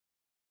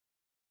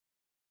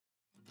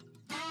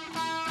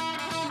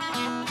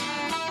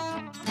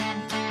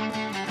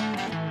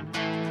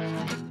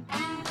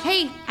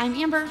I'm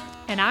Amber.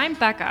 And I'm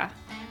Becca.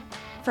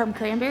 From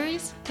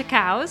cranberries to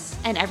cows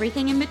and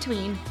everything in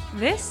between,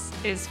 this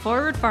is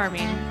Forward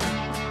Farming.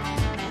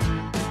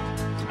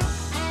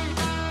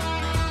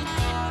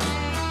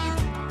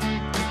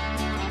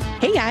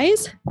 Hey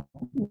guys,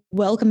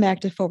 welcome back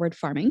to Forward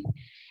Farming.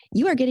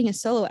 You are getting a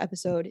solo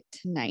episode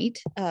tonight.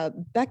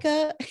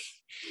 Becca,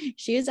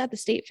 she is at the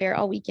state fair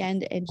all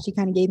weekend, and she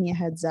kind of gave me a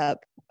heads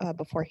up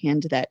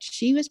beforehand that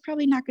she was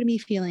probably not going to be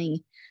feeling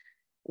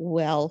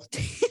well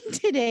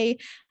today.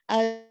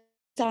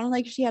 Sounded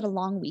like she had a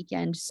long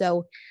weekend,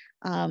 so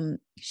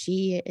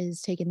she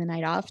is taking the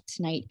night off.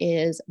 Tonight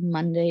is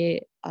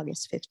Monday,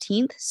 August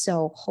 15th.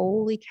 So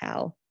holy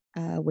cow,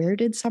 where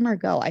did summer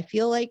go? I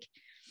feel like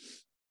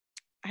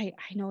I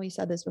know we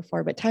said this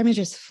before, but time is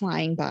just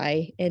flying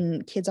by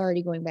and kids are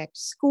already going back to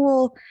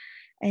school.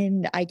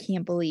 And I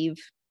can't believe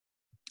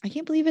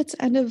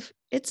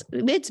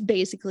it's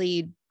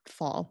basically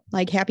fall.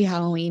 Like happy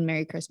Halloween,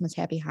 Merry Christmas,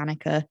 Happy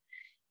Hanukkah.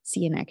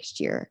 See you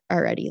next year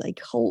already. Like,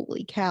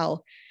 holy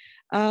cow.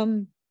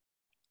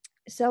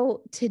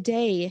 So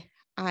today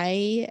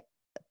I'm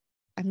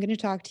going to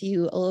talk to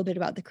you a little bit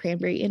about the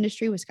cranberry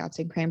industry,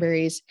 Wisconsin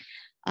cranberries,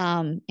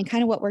 and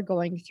kind of what we're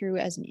going through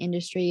as an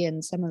industry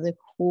and some of the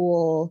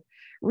cool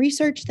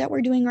research that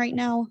we're doing right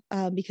now.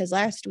 Because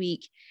last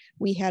week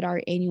we had our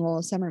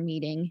annual summer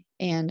meeting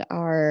and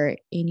our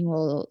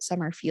annual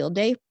summer field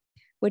day,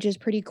 which is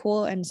pretty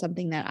cool and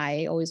something that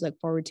I always look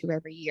forward to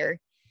every year.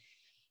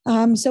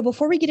 So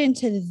before we get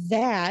into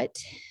that,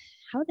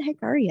 how the heck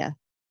are you?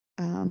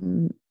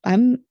 I'm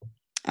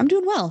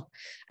doing well.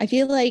 I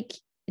feel like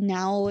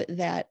now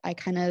that I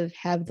kind of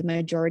have the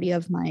majority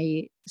of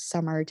my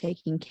summer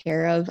taken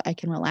care of, I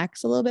can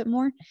relax a little bit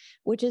more,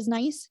 which is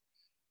nice.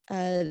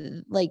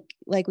 Like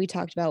we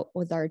talked about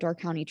with our Door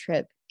County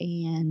trip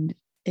and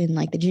in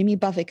like the Jimmy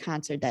Buffett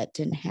concert that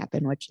didn't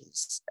happen, which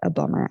is a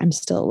bummer. I'm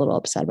still a little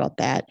upset about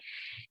that.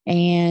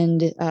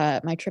 And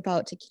my trip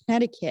out to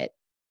Connecticut,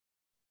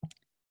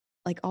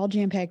 like all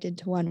jam-packed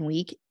into 1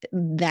 week.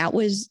 That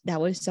was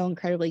so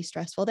incredibly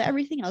stressful that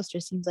everything else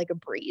just seems like a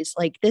breeze.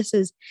 Like this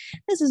is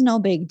no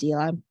big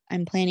deal.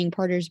 I'm planning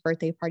Porter's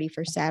birthday party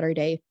for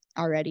Saturday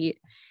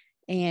already.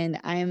 And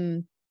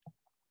I'm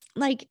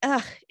like,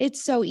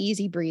 it's so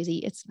easy breezy.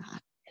 It's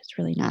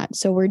really not.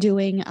 So we're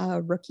doing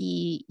a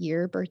rookie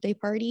year birthday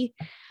party,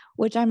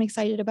 which I'm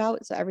excited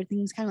about. So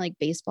everything's kind of like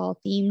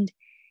baseball themed.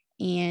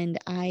 And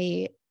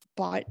I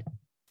bought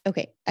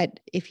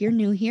if you're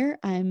new here,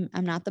 I'm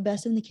not the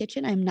best in the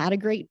kitchen. I'm not a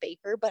great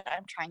baker, but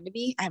I'm trying to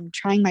be. I'm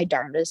trying my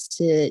darndest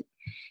to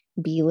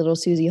be little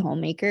Susie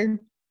homemaker.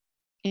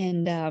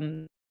 And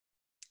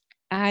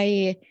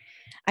I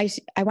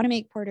want to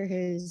make Porter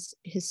his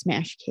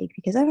smash cake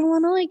because I don't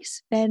want to like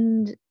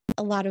spend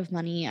a lot of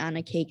money on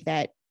a cake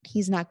that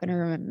he's not going to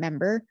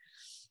remember.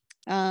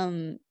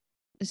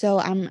 So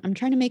I'm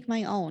trying to make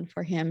my own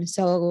for him.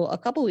 So a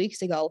couple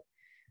weeks ago,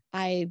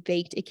 I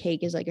baked a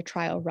cake as like a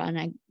trial run.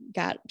 I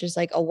got just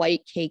like a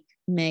white cake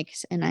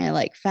mix and I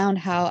like found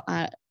how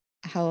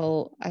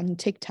on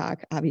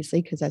TikTok,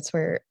 obviously, because that's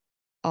where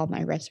all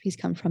my recipes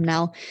come from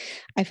now.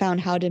 I found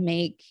how to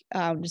make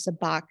just a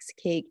box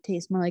cake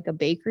taste more like a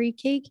bakery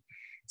cake.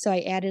 So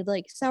I added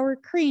like sour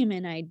cream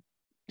and I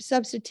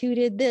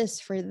substituted this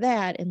for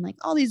that and like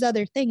all these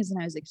other things.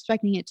 And I was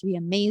expecting it to be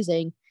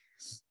amazing.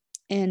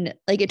 And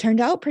like it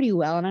turned out pretty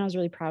well. And I was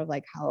really proud of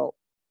like how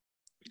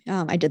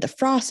I did the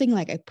frosting,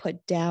 like I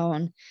put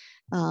down,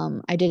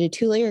 I did a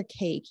 2-layer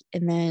cake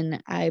and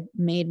then I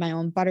made my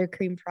own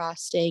buttercream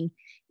frosting.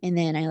 And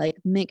then I like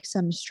mixed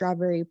some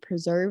strawberry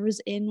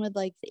preserves in with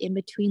like the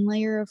in-between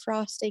layer of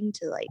frosting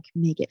to like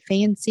make it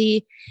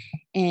fancy.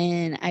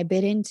 And I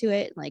bit into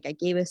it. Like I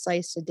gave a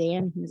slice to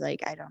Dan. He's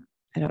like, I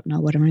don't know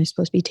what am I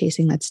supposed to be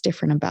tasting that's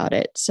different about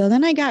it. So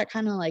then I got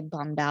kind of like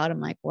bummed out. I'm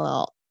like,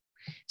 well,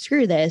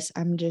 screw this.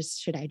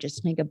 Should I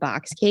just make a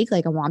box cake?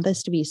 Like I want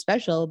this to be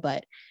special,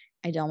 but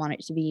I don't want it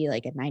to be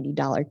like a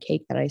 $90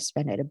 cake that I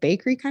spend at a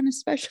bakery kind of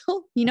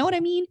special. You know what I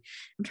mean?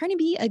 I'm trying to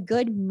be a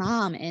good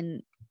mom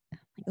and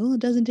like, oh, it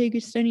doesn't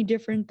taste any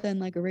different than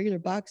like a regular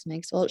box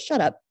mix. Well,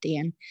 shut up,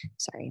 Dan.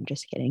 Sorry, I'm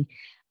just kidding.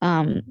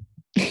 That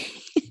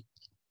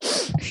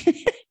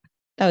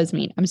was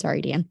mean. I'm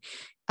sorry, Dan.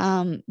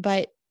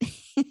 But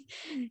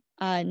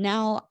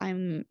now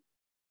I'm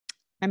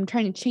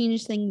trying to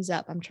change things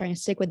up. I'm trying to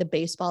stick with the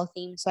baseball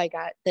theme. So I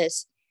got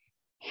this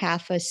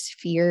half a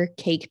sphere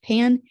cake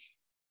pan.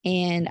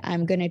 And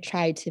I'm going to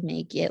try to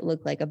make it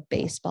look like a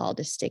baseball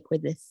to stick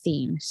with the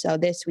theme. So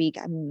this week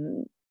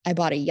I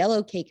bought a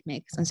yellow cake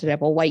mix instead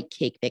of a white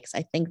cake mix.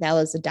 I think that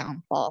was the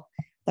downfall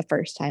the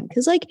first time.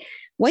 Cause like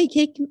white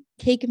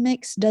cake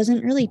mix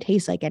doesn't really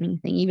taste like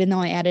anything. Even though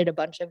I added a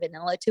bunch of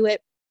vanilla to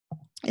it,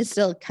 it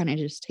still kind of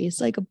just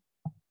tastes like a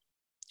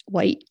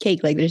white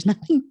cake. Like there's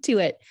nothing to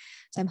it.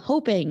 So I'm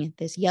hoping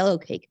this yellow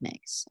cake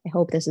mix, I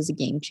hope this is a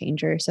game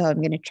changer. So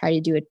I'm going to try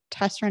to do a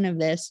test run of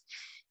this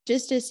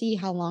just to see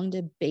how long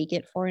to bake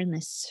it for in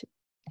this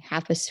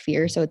half a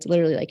sphere. So it's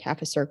literally like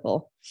half a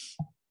circle,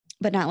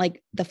 but not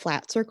like the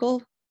flat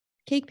circle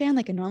cake pan,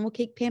 like a normal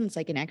cake pan. It's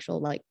like an actual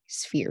like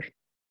sphere,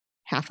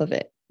 half of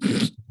it.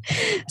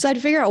 So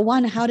I'd figure out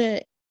one, how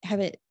to have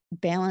it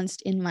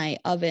balanced in my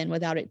oven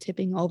without it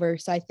tipping over.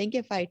 So I think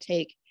if I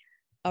take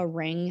a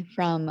ring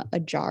from a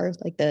jar,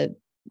 like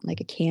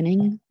a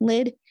canning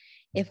lid,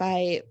 if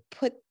I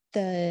put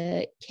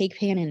the cake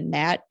pan in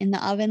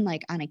the oven,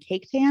 like on a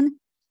cake pan,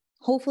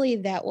 hopefully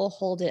that will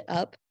hold it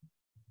up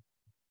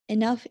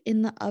enough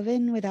in the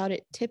oven without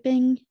it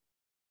tipping.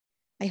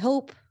 I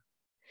hope.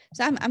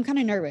 So I'm kind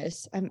of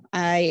nervous.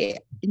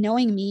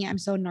 Knowing me, I'm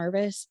so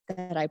nervous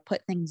that I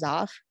put things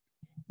off.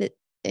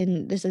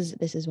 And this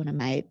is one of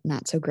my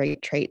not so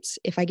great traits.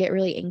 If I get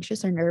really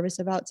anxious or nervous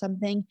about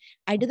something,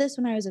 I did this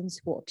when I was in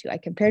school too. I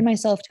compared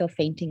myself to a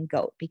fainting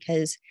goat,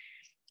 because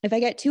if I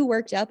get too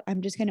worked up,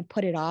 I'm just going to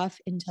put it off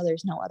until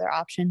there's no other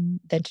option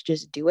than to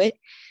just do it.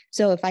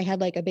 So if I had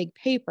like a big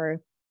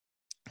paper,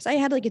 so I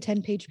had like a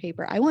 10-page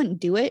paper, I wouldn't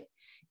do it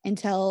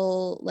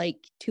until like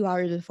 2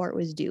 hours before it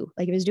was due.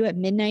 Like if it was due at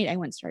midnight, I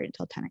wouldn't start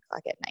until 10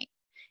 o'clock at night,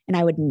 and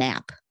I would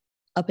nap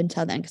up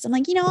until then, because I'm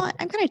like, you know what,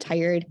 I'm kind of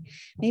tired.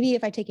 Maybe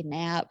if I take a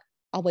nap,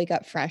 I'll wake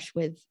up fresh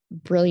with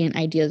brilliant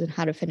ideas on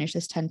how to finish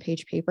this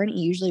 10-page paper. And it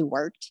usually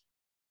worked,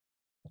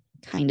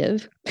 kind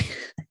of.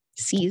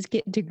 C's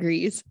get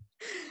degrees.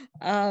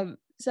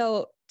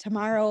 So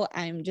tomorrow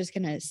I'm just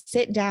gonna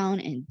sit down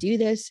and do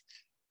this,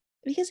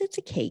 because it's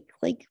a cake.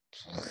 Like,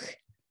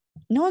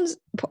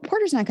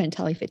 Porter's not going to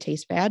tell me if it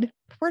tastes bad.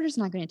 Porter's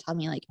not going to tell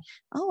me like,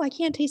 oh, I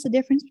can't taste the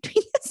difference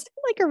between this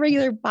and like a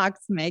regular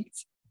box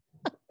mix.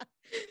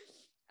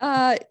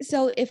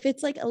 So if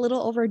it's like a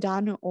little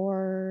overdone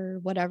or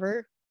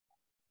whatever,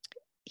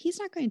 he's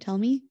not going to tell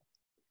me.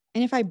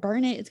 And if I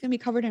burn it, it's going to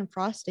be covered in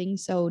frosting.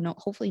 So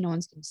hopefully no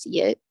one's going to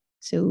see it.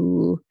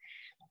 So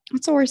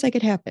what's the worst that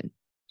could happen?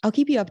 I'll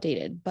keep you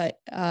updated, but,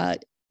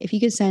 if you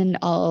could send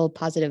all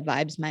positive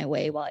vibes my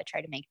way while I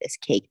try to make this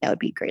cake, that would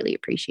be greatly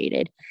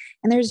appreciated.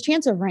 And there's a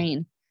chance of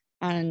rain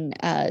on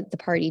the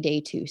party day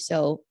too.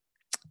 So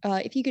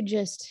if you could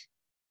just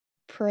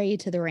pray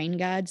to the rain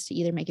gods to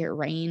either make it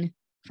rain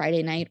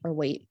Friday night or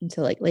wait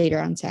until like later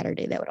on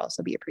Saturday, that would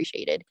also be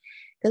appreciated,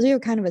 because we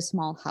have kind of a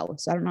small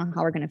house. So I don't know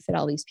how we're going to fit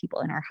all these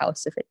people in our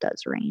house if it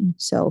does rain.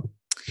 So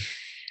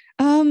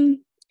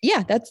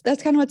yeah, that's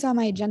kind of what's on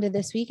my agenda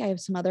this week. I have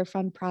some other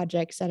fun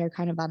projects that are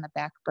kind of on the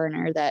back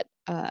burner that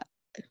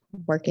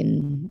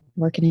working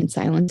in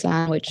silence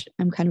on, which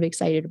I'm kind of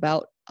excited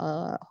about.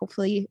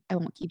 Hopefully I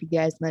won't keep you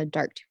guys in the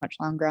dark too much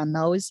longer on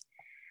those.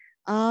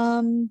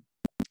 Other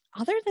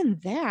than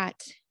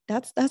that,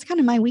 that's kind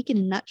of my week in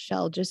a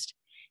nutshell. Just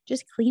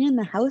cleaning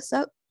the house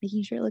up,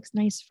 making sure it looks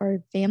nice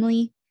for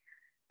family.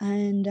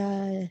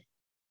 And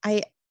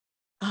I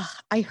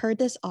heard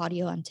this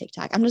audio on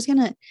TikTok. I'm just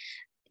gonna,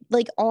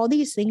 like, all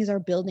these things are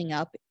building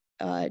up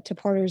to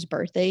Porter's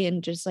birthday,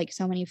 and just like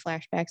so many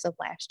flashbacks of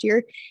last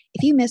year.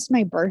 If you missed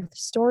my birth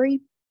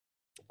story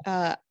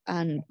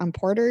on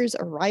Porter's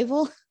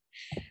arrival,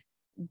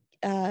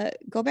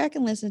 go back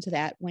and listen to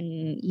that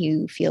when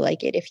you feel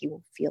like it. If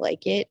you feel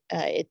like it,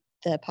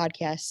 the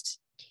podcast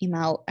came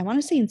out, I want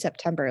to say in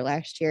September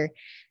last year.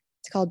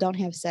 It's called Don't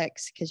Have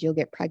Sex Because You'll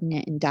Get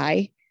Pregnant and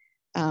Die.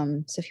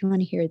 So if you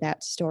want to hear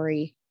that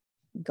story,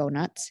 go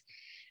nuts.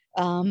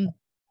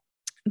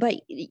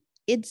 But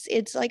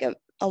it's like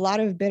a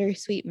lot of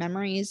bittersweet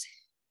memories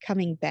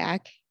coming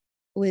back,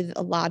 with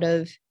a lot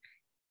of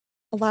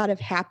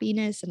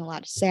happiness and a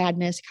lot of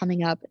sadness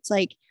coming up. It's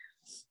like,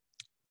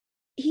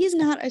 he's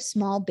not a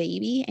small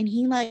baby, and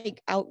he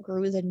like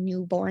outgrew the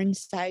newborn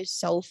size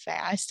so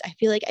fast. I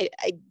feel like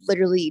I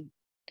literally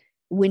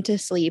went to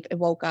sleep and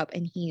woke up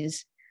and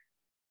he's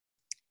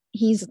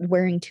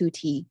wearing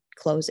 2T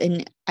clothes.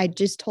 And I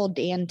just told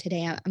Dan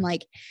today, I'm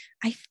like,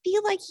 I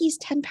feel like he's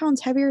 10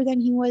 pounds heavier than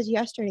he was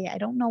yesterday. I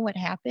don't know what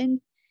happened.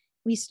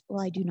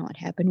 I do know what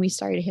happened. We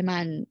started him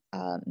on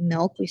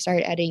milk. We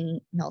started adding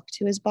milk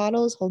to his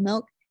bottles, whole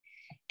milk.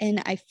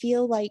 And I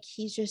feel like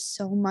he's just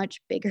so much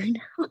bigger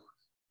now,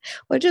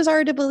 which is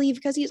hard to believe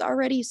because he's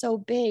already so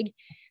big.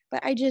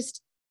 But I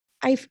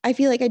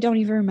feel like I don't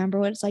even remember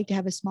what it's like to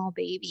have a small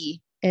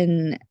baby.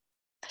 And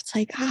it's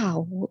like,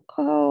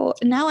 oh,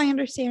 now I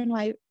understand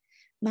why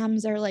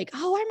moms are like,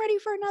 oh, I'm ready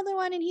for another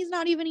one, and he's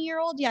not even a year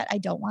old yet. I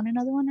don't want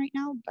another one right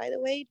now, by the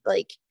way.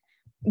 Like,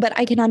 but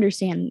I can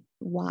understand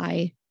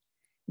why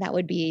that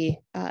would be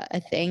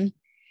a thing.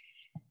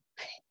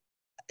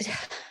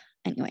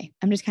 Anyway,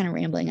 I'm just kind of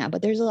rambling on,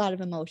 but there's a lot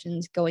of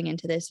emotions going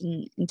into this.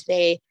 And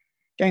today,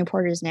 during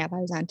Porter's nap, I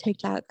was on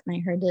TikTok and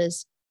I heard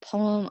this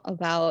poem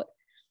about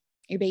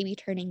your baby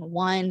turning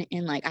 1,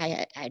 and like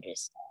I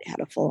just had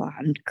a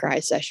full-on cry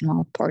session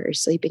while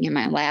Porter's sleeping in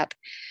my lap.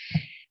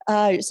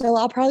 So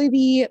I'll probably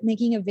be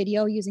making a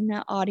video using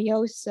that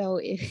audio. So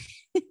if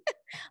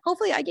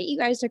hopefully I get you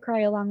guys to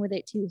cry along with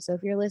it too. So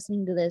if you're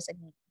listening to this and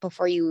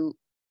before you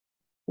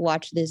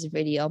watch this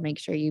video, make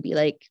sure you be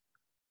like,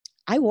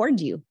 I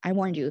warned you.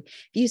 If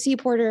you see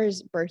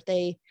Porter's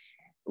birthday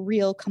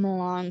reel come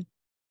along,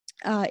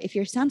 if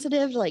you're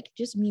sensitive, like,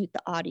 just mute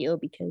the audio,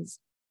 because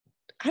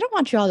I don't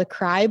want you all to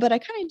cry, but I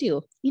kind of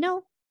do,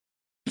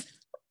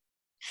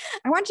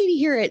 I want you to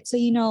hear it.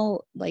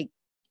 So, like,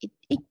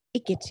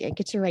 it gets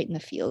you right in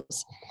the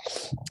feels.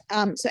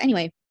 So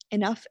anyway,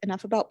 enough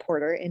about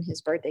Porter and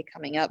his birthday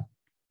coming up.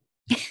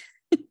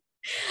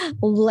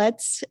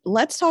 Let's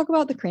talk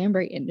about the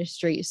cranberry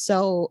industry.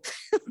 So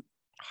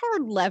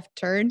hard left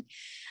turn.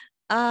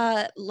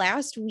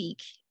 Last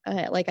week,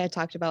 like I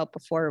talked about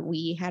before,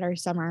 we had our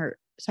summer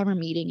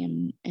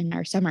meeting and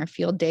our summer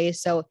field day.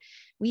 So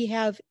we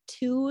have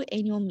 2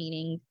 annual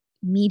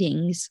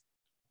meetings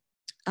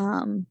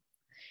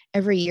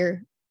every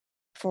year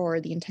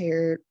for the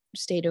entire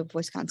state of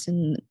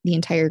Wisconsin.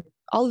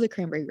 All of the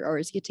cranberry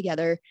growers get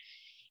together,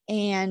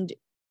 and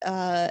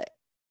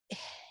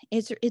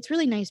it's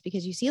really nice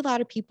because you see a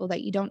lot of people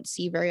that you don't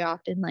see very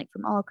often, like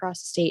from all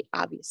across the state,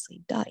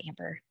 obviously. Duh,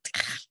 Amber.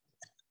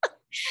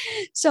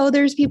 So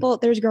there's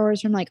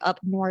growers from like up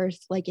north,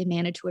 like in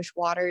Manitowish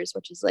Waters,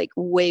 which is like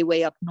way,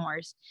 way up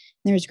north.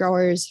 There's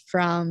growers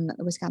from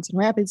the Wisconsin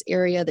Rapids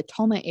area, the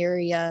Toma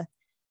area,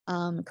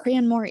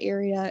 Cranmore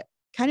area,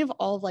 kind of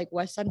all of like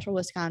West Central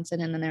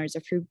Wisconsin. And then there's a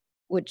few,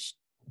 which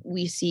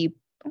we see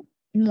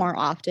more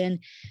often,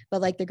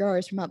 but like the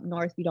growers from up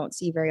north, we don't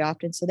see very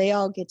often. So they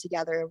all get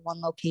together in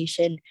one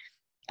location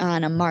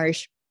on a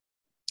marsh.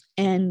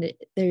 And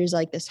there's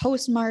like this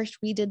host marsh.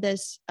 We did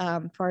this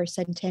for our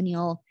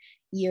centennial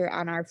year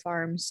on our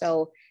farm.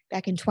 So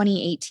back in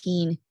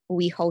 2018,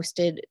 we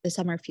hosted the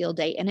summer field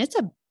day, and it's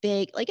a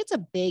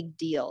big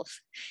deal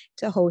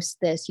to host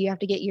this. You have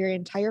to get your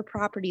entire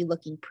property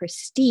looking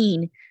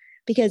pristine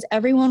because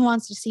everyone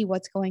wants to see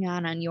what's going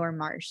on your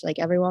marsh. Like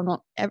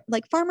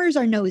farmers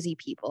are nosy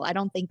people. I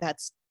don't think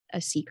that's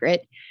a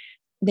secret.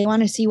 They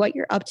want to see what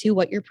you're up to,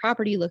 what your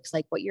property looks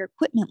like, what your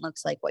equipment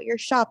looks like, what your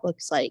shop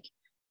looks like,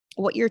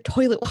 what your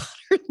toilet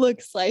water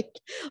looks like.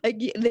 Like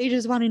they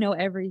just want to know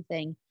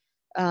everything.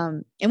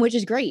 And which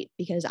is great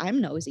because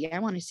I'm nosy. I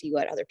want to see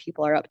what other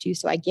people are up to.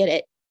 So I get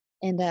it.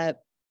 And,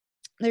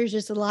 there's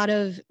just a lot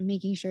of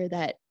making sure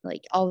that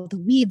like all of the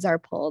weeds are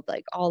pulled,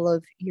 like all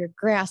of your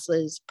grass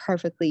is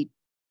perfectly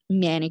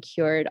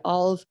manicured.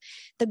 All of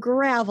the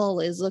gravel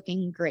is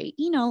looking great.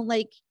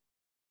 Like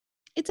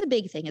it's a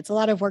big thing. It's a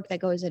lot of work that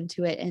goes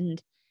into it.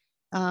 And,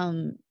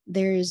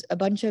 there's a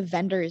bunch of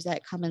vendors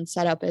that come and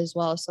set up as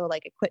well. So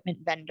like equipment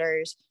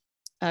vendors,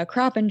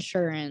 crop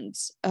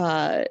insurance,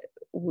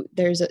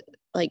 there's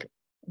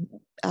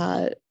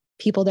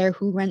people there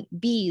who rent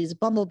bees,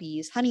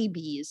 bumblebees,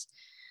 honeybees.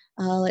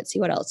 Let's see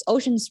what else.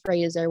 Ocean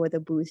Spray is there with a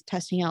booth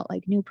testing out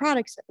like new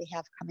products that they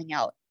have coming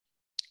out.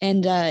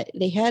 And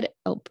they had,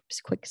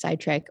 quick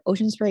sidetrack.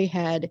 Ocean Spray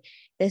had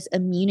this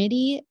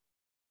immunity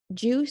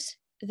juice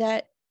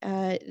that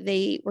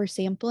they were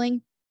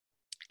sampling,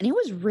 and it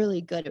was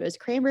really good. It was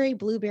cranberry,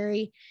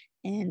 blueberry,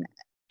 and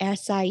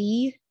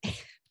acai,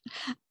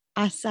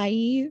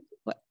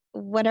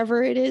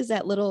 whatever it is,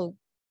 that little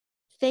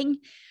thing.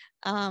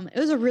 It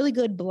was a really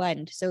good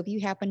blend. So if you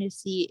happen to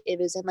see, it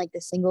was in like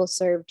the single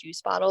serve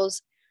juice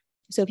bottles.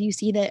 So if you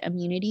see the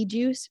immunity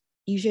juice,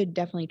 you should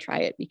definitely try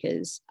it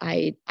because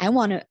I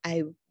want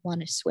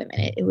to swim in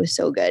it. It was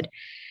so good.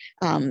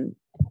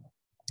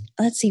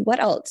 Let's see, what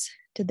else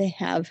did they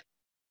have?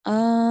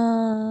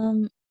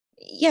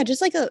 Yeah,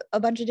 just like a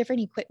bunch of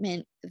different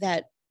equipment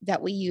that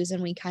we use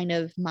and we kind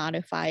of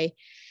modify.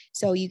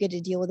 So you get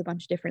to deal with a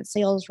bunch of different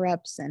sales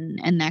reps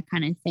and that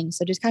kind of thing.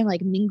 So just kind of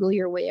like mingle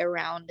your way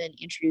around and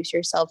introduce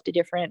yourself to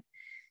different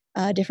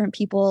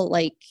people,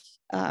 like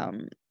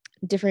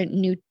different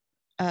new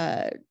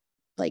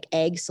like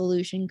ag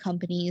solution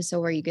companies. So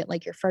where you get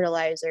like your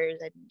fertilizers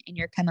and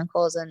your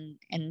chemicals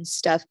and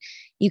stuff,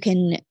 you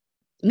can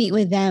meet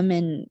with them.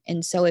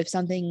 And so if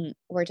something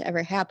were to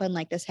ever happen,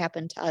 like this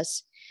happened to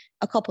us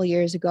a couple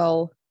years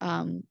ago,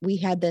 we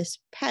had this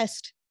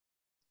pest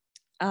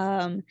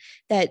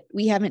that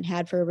we haven't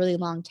had for a really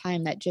long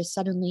time that just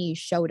suddenly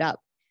showed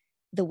up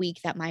the week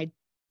that my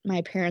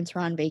parents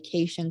were on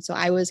vacation. So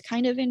I was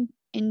kind of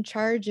in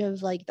charge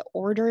of like the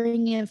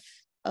ordering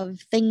of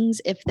things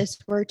if this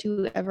were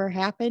to ever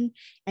happen.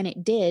 And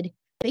it did,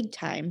 big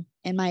time.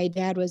 And my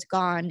dad was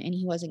gone and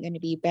he wasn't going to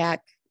be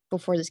back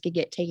before this could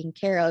get taken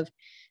care of.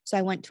 So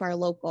I went to our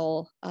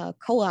local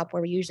co-op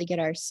where we usually get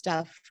our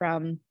stuff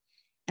from.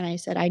 And I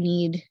said, I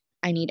need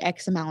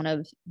X amount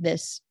of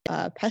this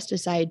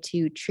pesticide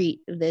to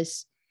treat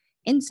this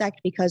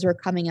insect because we're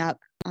coming up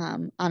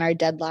on our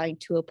deadline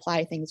to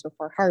apply things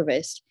before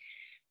harvest,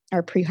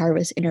 our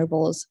pre-harvest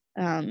intervals.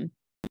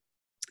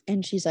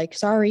 And she's like,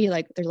 sorry,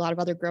 like there's a lot of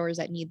other growers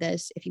that need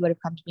this. If you would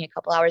have come to me a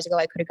couple hours ago,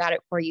 I could have got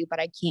it for you, but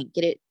I can't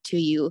get it to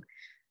you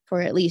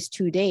for at least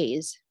 2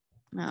 days.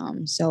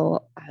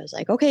 So I was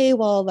like, okay,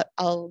 well,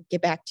 I'll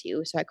get back to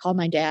you. So I called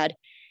my dad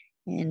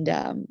and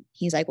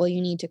he's like, well,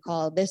 you need to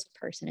call this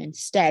person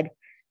instead.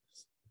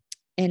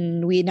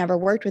 And we had never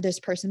worked with this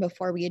person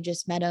before. We had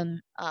just met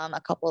him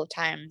a couple of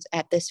times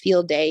at this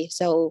field day.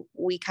 So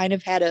we kind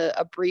of had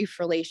a brief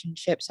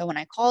relationship. So when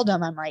I called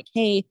him, I'm like,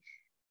 hey,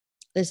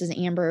 this is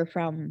Amber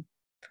from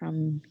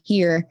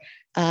here.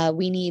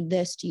 We need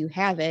this. Do you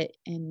have it?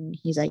 And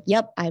he's like,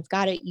 yep, I've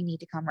got it. You need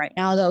to come right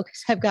now though,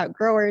 because I've got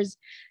growers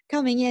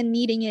coming in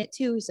needing it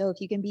too. So if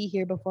you can be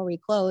here before we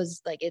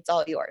close, like it's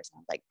all yours. And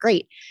I was like,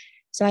 great.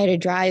 So I had to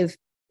drive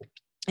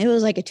it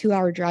was like a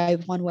 2-hour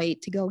drive one way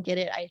to go get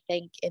it, I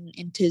think,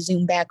 and to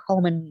zoom back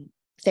home. And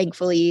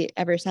thankfully,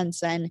 ever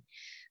since then,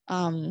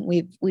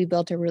 we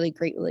built a really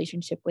great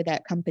relationship with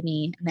that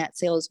company and that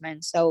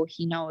salesman. So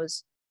he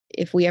knows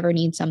if we ever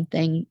need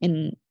something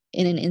in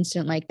an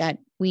instant like that,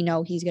 we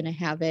know he's going to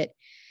have it.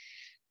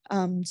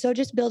 So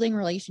just building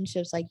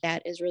relationships like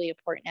that is really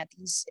important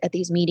at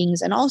these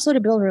meetings, and also to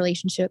build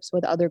relationships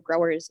with other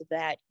growers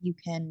that you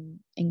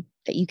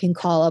can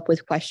call up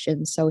with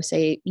questions. So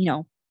say,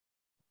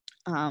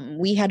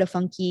 we had a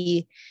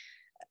funky,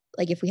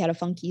 like if we had a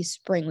funky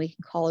spring, we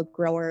can call a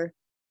grower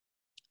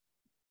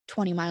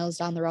 20 miles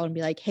down the road and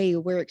be like, hey,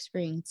 we're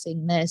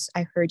experiencing this.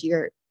 I heard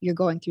you're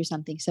going through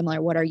something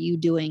similar. What are you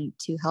doing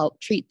to help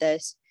treat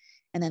this?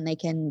 And then they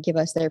can give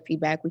us their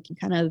feedback. We can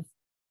kind of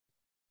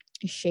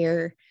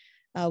share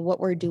what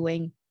we're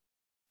doing,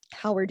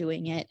 how we're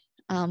doing it,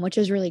 which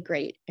is really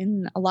great.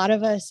 And a lot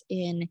of us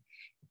in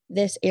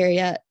this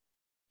area,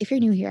 if you're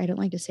new here, I don't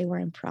like to say where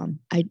I'm from.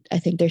 I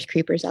think there's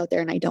creepers out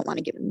there and I don't want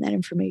to give them that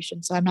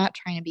information. So I am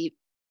trying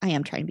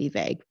to be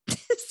vague.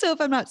 So if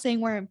I'm not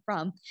saying where I'm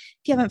from,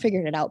 if you haven't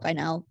figured it out by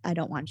now, I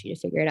don't want you to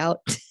figure it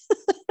out.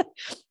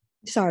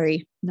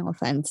 Sorry, no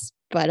offense,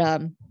 but I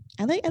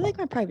like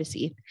my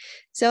privacy.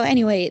 So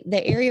anyway,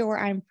 the area where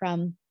I'm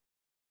from,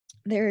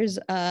 there's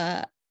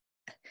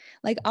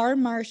like our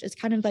marsh is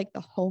kind of like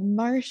the home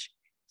marsh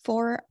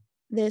for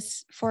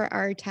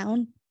our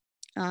town.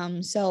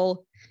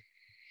 So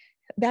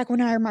back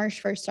when our marsh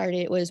first started,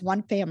 it was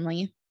one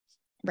family,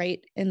 right?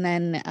 And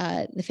then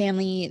the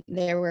family,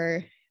 there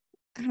were,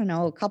 I don't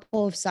know, a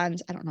couple of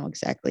sons. I don't know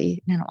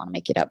exactly. I don't want to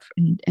make it up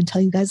and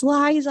tell you guys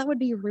lies. That would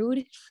be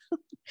rude.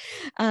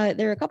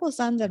 There were a couple of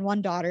sons and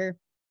one daughter,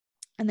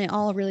 and they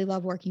all really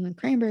love working with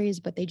cranberries,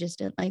 but they just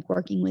didn't like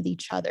working with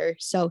each other.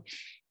 So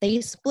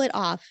they split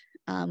off.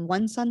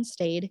 One son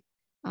stayed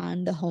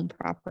on the home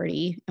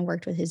property and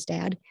worked with his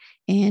dad,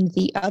 and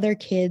the other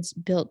kids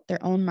built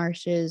their own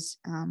marshes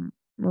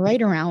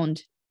right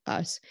around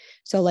us.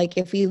 So like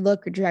if we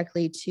look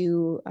directly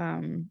to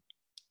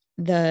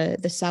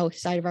the south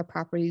side of our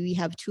property, we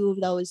have two of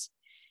those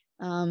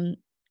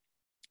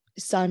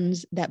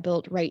sons that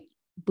built right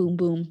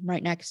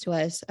right next to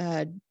us.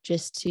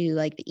 Just to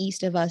like the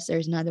east of us,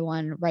 there's another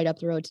one. Right up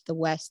the road to the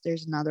west,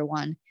 there's another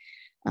one.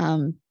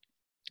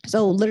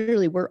 So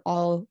literally we're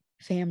all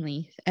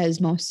family, as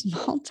most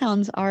small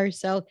towns are.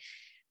 So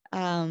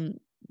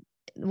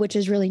which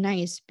is really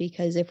nice,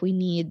 because if we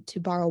need to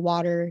borrow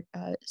water,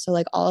 so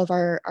like all of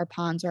our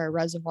ponds or our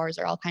reservoirs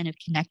are all kind of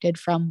connected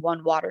from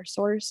one water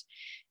source.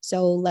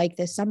 So like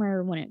this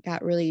summer when it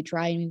got really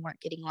dry and we weren't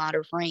getting a lot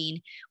of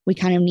rain, we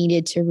kind of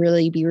needed to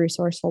really be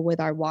resourceful with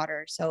our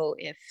water. So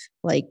if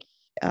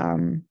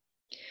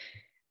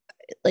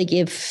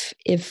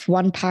if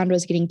one pond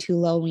was getting too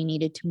low, we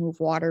needed to move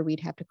water, we'd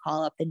have to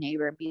call up the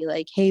neighbor and be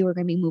like, hey, we're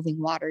going to be moving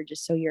water,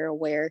 just so you're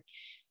aware.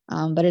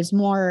 But it's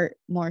more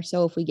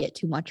so if we get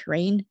too much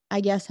rain,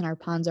 I guess, and our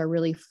ponds are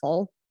really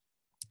full,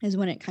 is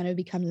when it kind of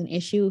becomes an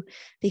issue,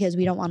 because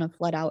we don't want to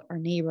flood out our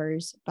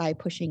neighbors by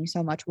pushing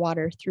so much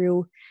water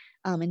through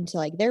into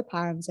like their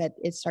ponds that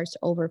it starts to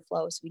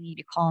overflow. So we need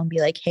to call and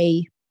be like,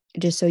 hey,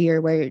 just so you're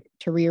aware,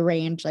 to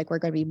rearrange, like we're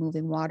going to be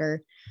moving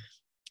water,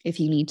 if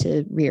you need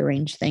to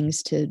rearrange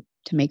things to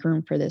make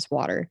room for this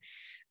water.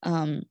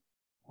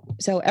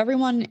 So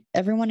everyone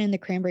in the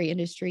cranberry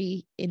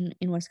industry in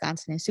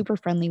Wisconsin is super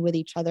friendly with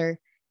each other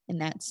in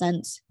that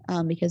sense,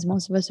 because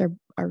most of us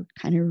are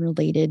kind of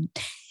related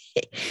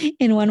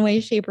in one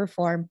way, shape, or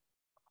form.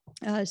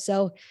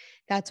 So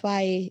that's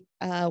why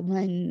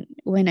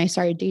when I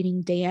started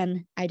dating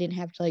Dan, I didn't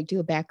have to like do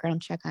a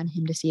background check on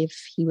him to see if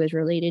he was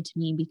related to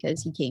me,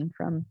 because he came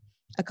from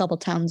a couple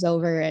towns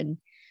over and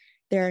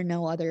there are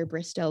no other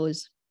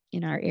Bristows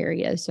in our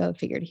area. So I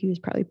figured he was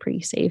probably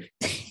pretty safe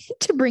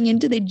to bring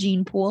into the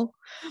gene pool.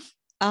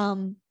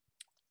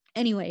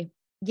 Anyway,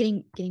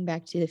 getting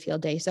back to the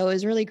field day. So it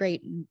was really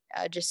great.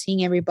 Just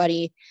seeing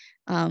everybody.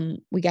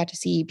 We got to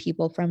see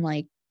people from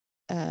like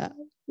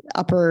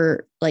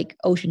upper like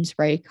Ocean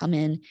Spray come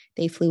in.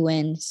 They flew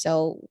in.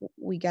 So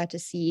we got to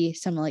see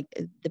some like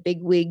the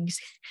big wigs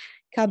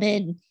come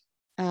in.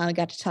 I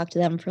got to talk to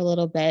them for a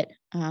little bit.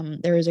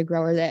 There was a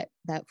grower that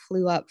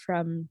flew up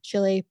from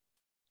Chile,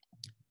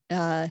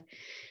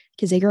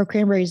 because they grow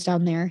cranberries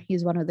down there.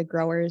 He's one of the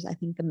growers, I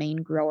think the main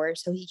grower.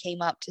 So he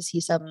came up to see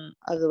some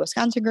of the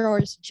Wisconsin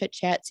growers, chit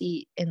chat,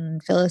 see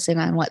and fill us in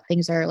on what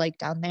things are like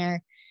down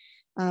there.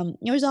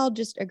 It was all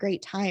just a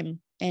great time.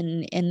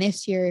 And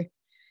this year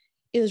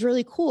it was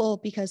really cool,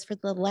 because for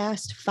the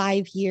last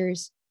 5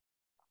 years,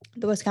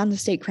 the Wisconsin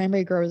State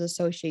Cranberry Growers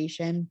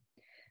Association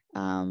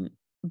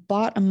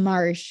bought a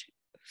marsh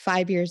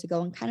 5 years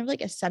ago in kind of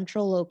like a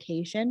central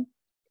location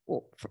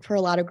for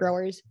a lot of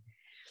growers.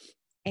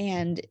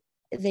 And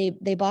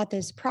they bought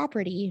this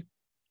property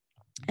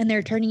and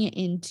they're turning it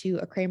into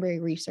a cranberry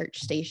research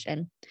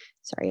station.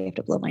 Sorry, I have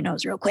to blow my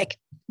nose real quick.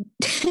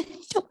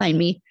 Don't mind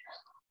me.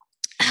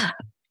 I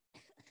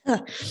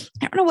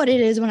don't know what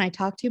it is when I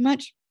talk too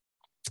much.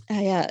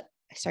 I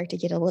start to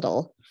get a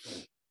little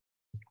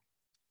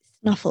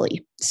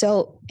Snuffly.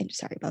 So I'm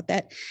sorry about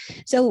that.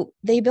 So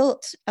they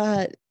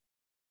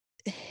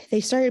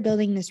started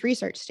building this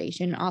research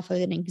station off of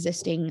an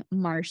existing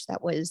marsh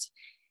that was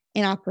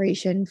in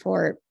operation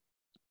for,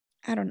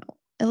 I don't know,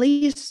 at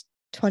least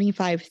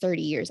 25,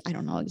 30 years. I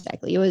don't know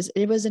exactly.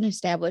 It was an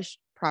established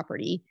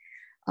property.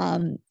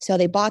 So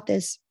they bought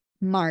this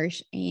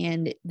marsh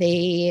and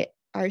they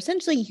are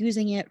essentially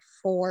using it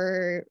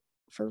for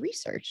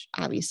research,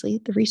 obviously,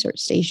 the research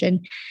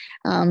station.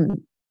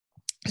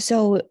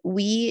 So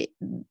the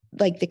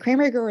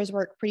cranberry growers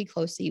work pretty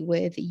closely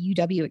with the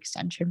UW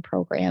Extension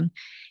program.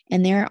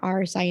 And there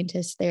are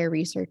scientists there,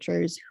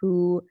 researchers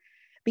who,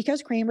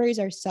 because cranberries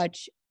are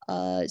such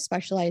a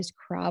specialized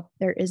crop,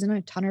 there isn't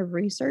a ton of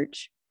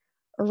research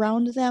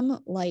around them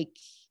like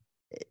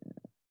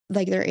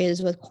there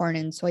is with corn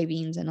and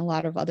soybeans and a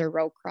lot of other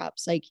row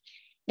crops. Like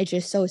it's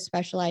just so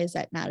specialized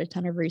that not a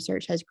ton of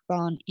research has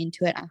gone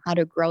into it on how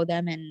to grow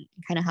them and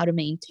kind of how to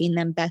maintain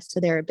them best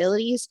to their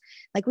abilities.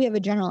 Like we have a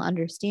general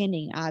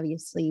understanding,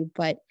 obviously,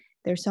 but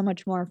there's so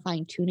much more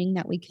fine tuning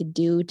that we could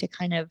do to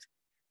kind of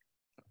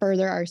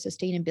further our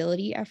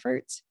sustainability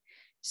efforts.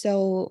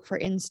 So for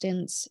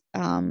instance,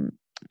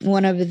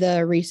 one of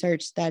the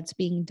research that's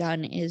being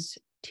done is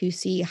to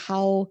see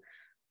how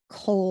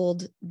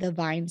cold the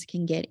vines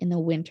can get in the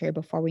winter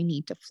before we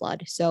need to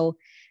flood. So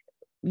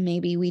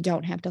maybe we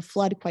don't have to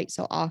flood quite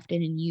so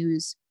often and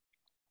use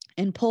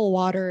and pull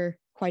water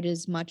quite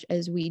as much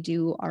as we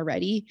do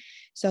already.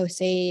 So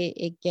say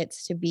it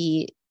gets to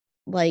be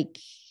like,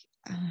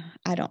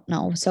 I don't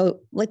know.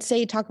 So let's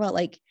say talk about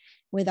like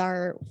with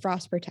our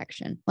frost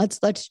protection. Let's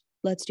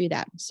do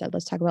that. So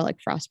let's talk about like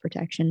frost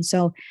protection.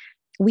 So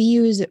we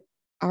use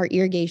our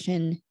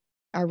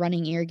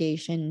running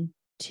irrigation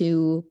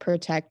to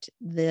protect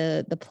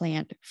the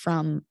plant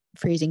from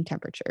freezing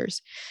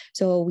temperatures.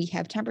 So we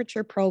have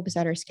temperature probes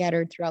that are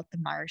scattered throughout the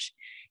marsh.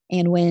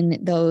 And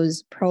when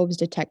those probes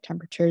detect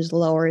temperatures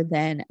lower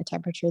than a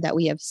temperature that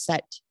we have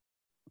set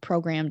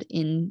programmed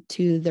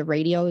into the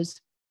radios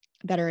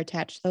that are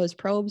attached to those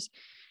probes.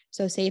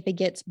 So say if it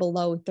gets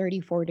below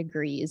 34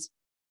 degrees,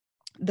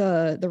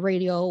 the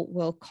radio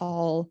will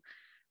call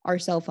our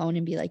cell phone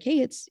and be like, hey,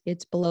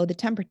 it's below the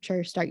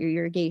temperature, start your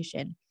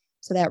irrigation.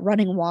 So that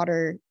running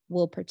water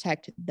will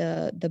protect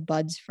the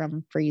buds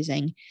from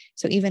freezing.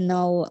 So even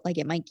though like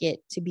it might get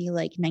to be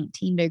like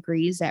 19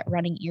 degrees, that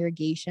running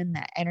irrigation,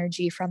 that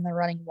energy from the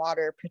running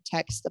water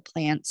protects the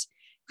plants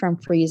from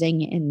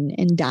freezing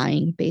and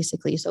dying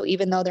basically. So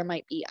even though there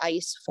might be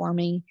ice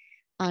forming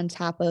on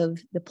top of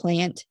the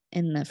plant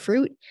and the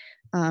fruit,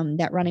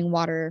 that running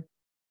water,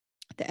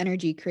 the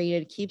energy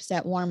created keeps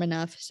that warm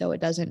enough so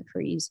it doesn't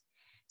freeze.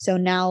 So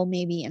now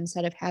maybe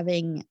instead of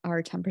having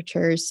our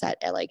temperatures set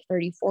at like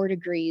 34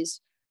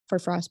 degrees for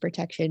frost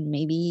protection,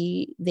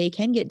 maybe they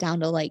can get down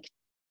to like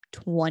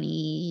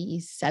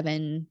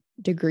 27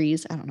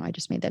 degrees. I don't know. I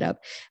just made that up,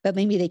 but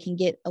maybe they can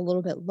get a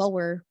little bit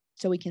lower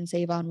so we can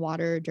save on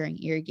water during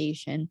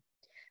irrigation.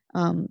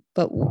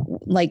 But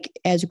like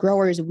as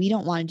growers, we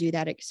don't want to do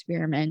that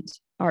experiment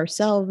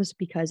ourselves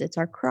because it's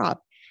our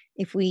crop.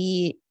 If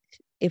we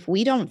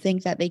don't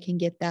think that they can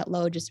get that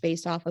low just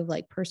based off of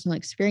like personal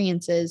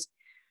experiences,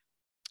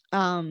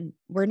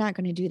 we're not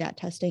going to do that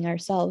testing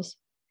ourselves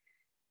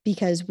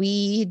because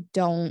we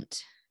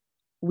don't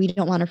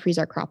want to freeze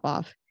our crop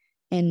off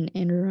and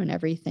ruin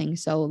everything.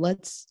 So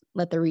let's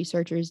let the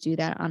researchers do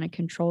that on a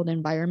controlled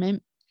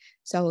environment.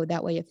 So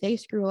that way, if they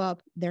screw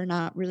up, they're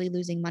not really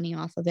losing money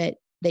off of it.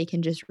 They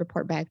can just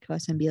report back to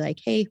us and be like,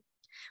 hey,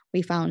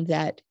 we found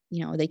that,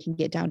 they can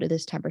get down to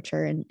this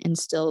temperature and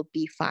still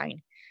be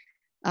fine.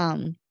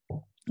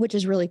 Which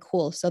is really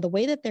cool. So the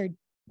way that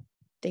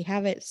they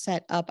have it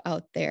set up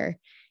out there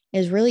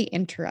is really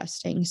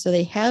interesting. So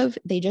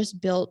they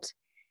just built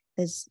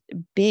this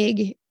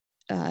big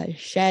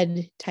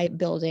shed type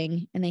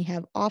building, and they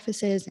have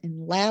offices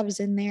and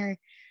labs in there,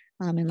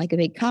 and like a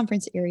big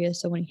conference area.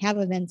 So when you have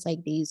events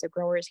like these, the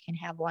growers can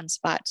have one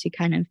spot to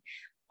kind of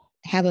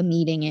have a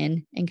meeting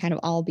in and kind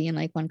of all be in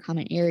like one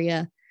common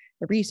area.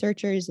 The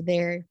researchers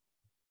there,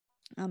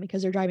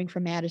 because they're driving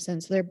from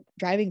Madison, so they're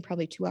driving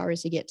probably 2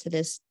 hours to get to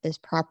this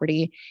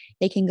property.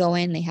 They can go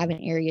in. They have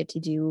an area to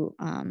do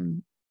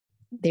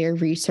their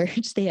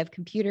research. They have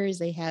computers.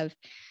 They have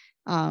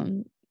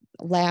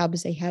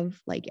labs. They have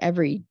like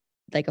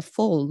a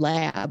full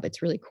lab.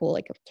 It's really cool,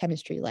 like a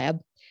chemistry lab.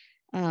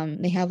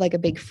 They have like a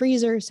big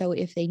freezer. So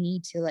if they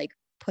need to like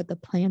put the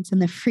plants in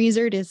the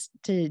freezer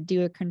to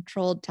do a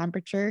controlled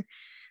temperature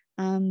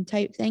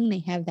type thing, they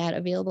have that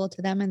available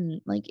to them.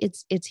 And like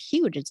it's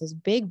huge. It's this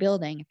big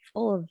building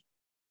full of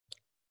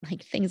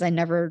like things I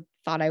never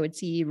thought I would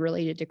see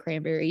related to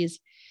cranberries.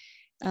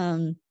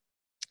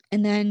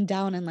 And then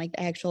down in like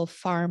the actual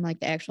farm, like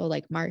the actual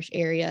like marsh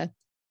area,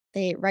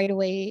 they right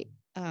away,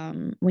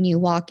 when you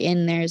walk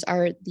in,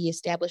 the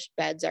established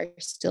beds are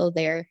still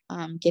there,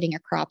 getting a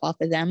crop off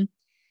of them.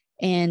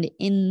 And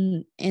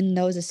in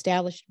those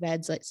established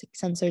beds, like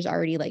since there's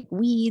already like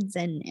weeds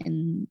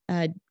and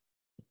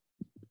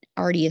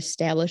already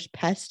established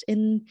pests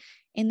in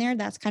there,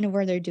 that's kind of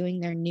where they're doing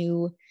their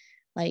new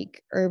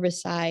like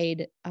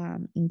herbicide,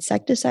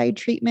 insecticide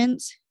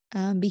treatments,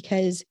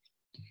 because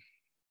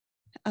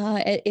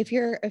if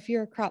you're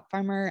a crop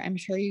farmer, I'm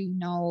sure you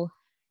know,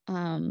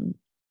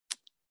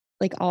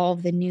 like all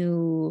of the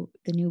new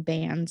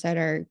bans that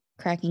are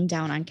cracking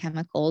down on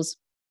chemicals,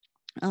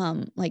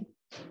 like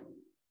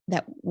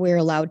that we're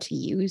allowed to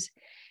use.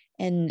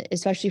 And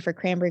especially for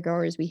cranberry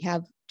growers, we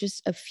have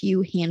just a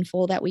few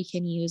handful that we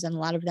can use, and a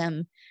lot of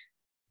them,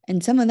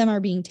 and some of them are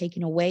being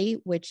taken away,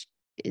 which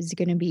is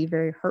going to be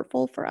very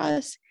hurtful for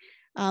us.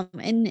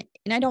 And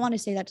I don't want to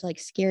say that to like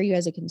scare you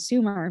as a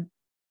consumer,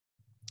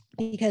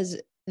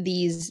 because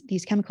these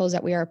chemicals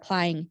that we are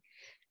applying,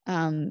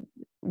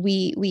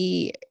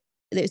 we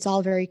it's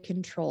all very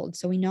controlled.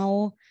 So we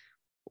know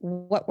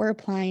what we're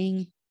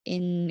applying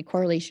in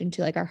correlation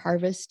to like our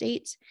harvest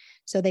dates.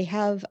 So they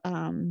have,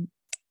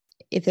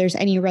 if there's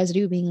any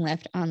residue being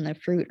left on the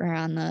fruit or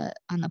on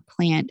the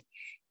plant,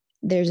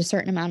 there's a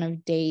certain amount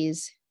of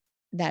days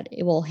that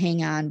it will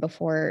hang on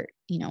before,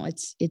 you know,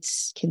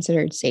 it's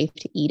considered safe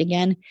to eat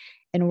again.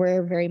 And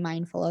we're very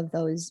mindful of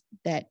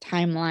that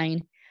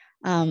timeline.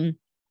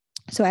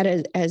 So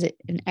as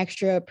an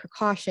extra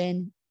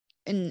precaution,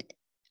 and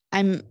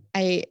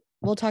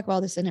we'll talk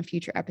about this in a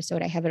future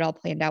episode. I have it all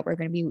planned out. We're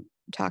going to be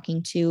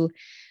talking to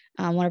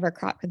one of our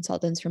crop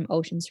consultants from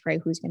Ocean Spray,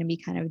 who's going to be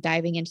kind of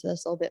diving into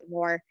this a little bit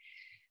more.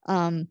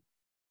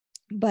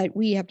 But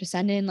we have to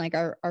send in like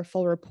our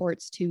full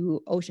reports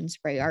to Ocean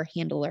Spray, our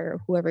handler,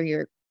 whoever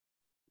your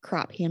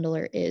crop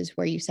handler is,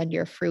 where you send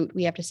your fruit.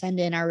 We have to send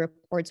in our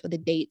reports with the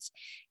dates,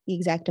 the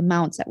exact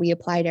amounts that we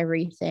applied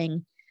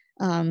everything,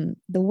 the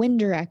wind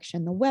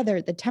direction, the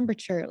weather, the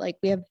temperature. Like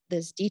we have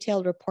this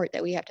detailed report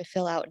that we have to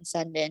fill out and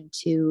send in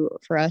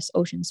for us,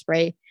 Ocean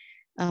Spray,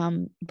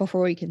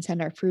 before we can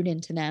send our fruit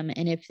into them.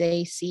 And if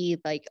they see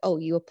like, oh,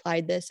 you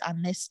applied this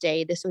on this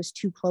day, this was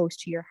too close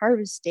to your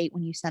harvest date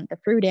when you sent the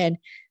fruit in,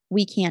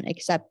 we can't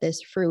accept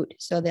this fruit.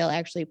 So they'll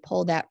actually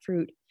pull that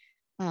fruit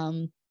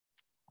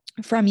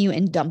from you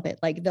and dump it.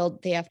 Like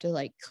they have to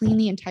like clean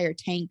the entire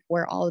tank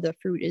where all of the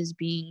fruit is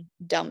being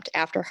dumped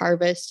after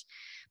harvest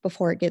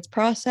before it gets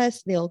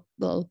processed. They'll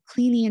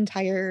clean the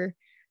entire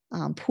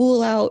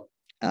pool out,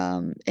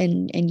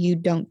 and you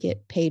don't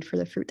get paid for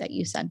the fruit that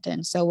you sent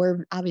in. So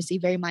we're obviously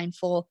very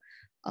mindful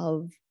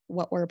of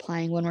what we're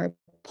applying, when we're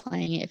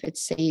applying it, if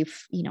it's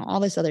safe, you know, all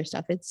this other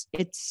stuff. It's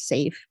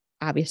safe,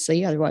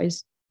 obviously,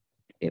 otherwise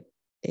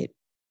it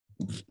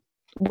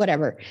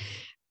whatever.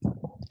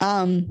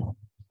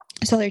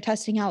 So they're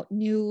testing out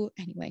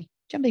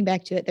jumping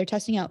back to it, they're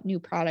testing out new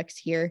products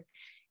here.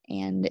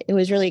 And it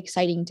was really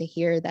exciting to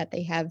hear that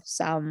they have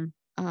something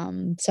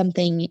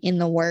in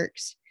the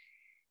works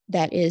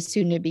that is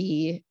soon to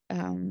be,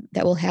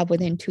 that we'll have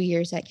within 2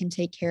 years, that can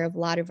take care of a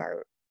lot of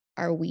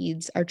our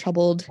weeds, our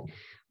troubled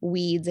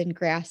weeds and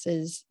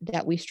grasses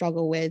that we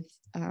struggle with.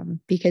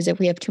 Because if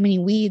we have too many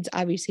weeds,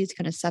 obviously it's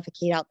going to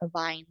suffocate out the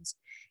vines,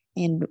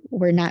 and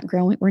we're not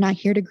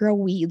here to grow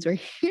weeds. We're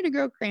here to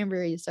grow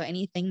cranberries. So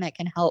anything that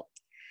can help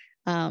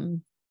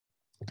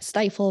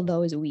stifle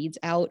those weeds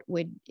out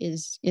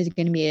is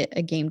going to be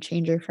a game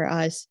changer for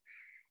us.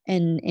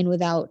 And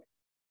without,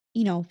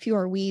 you know,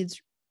 fewer weeds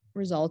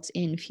results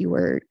in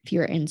fewer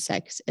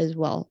insects as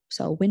well.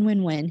 So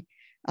win-win-win.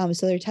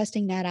 So they're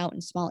testing that out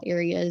in small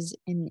areas,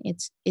 and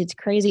it's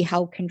crazy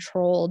how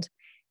controlled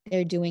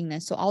they're doing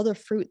this. So all the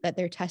fruit that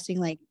they're testing,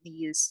 like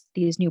these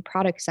new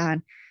products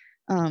on,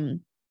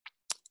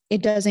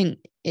 it doesn't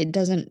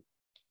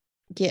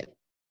get,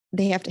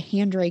 they have to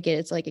hand rake it.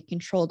 It's like a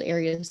controlled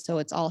area. So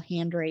it's all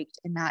hand raked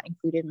and not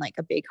included in like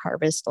a big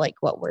harvest, like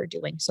what we're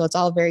doing. So it's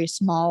all very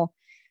small.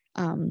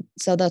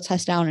 So they'll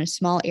test out in a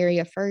small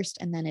area first.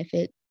 And then if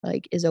it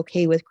like is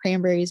okay with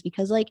cranberries,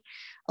 because like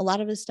a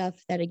lot of the stuff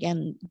that,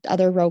 again,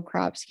 other row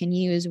crops can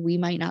use, we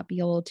might not be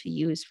able to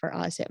use for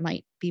us. It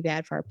might be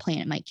bad for our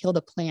plant. It might kill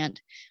the plant,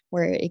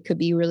 where it could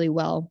be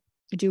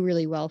do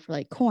really well for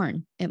like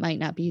corn. It might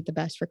not be the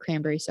best for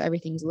cranberries. So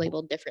everything's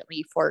labeled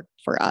differently for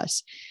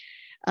us.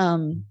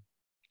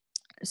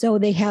 So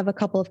they have a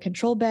couple of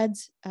control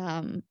beds,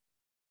 and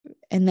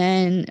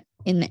then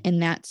in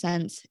that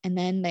sense, and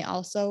then they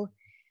also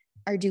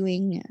are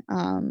doing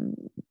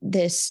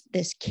this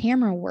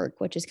camera work,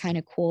 which is kind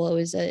of cool. It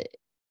was a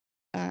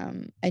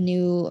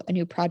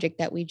new project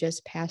that we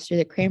just passed through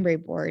the Cranberry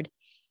Board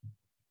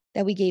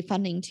that we gave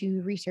funding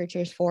to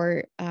researchers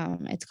for.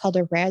 It's called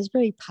a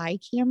Raspberry Pi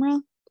camera,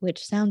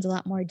 which sounds a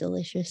lot more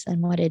delicious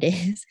than what it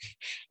is.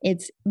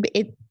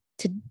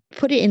 To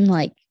put it in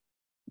like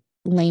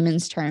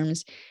layman's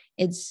terms,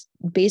 it's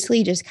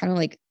basically just kind of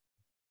like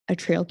a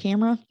trail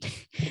camera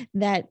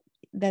that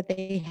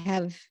they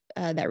have,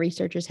 that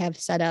researchers have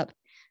set up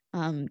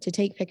to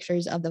take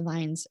pictures of the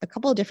vines a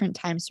couple of different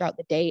times throughout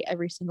the day,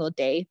 every single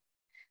day.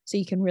 So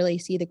you can really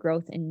see the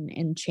growth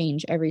and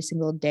change every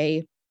single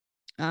day,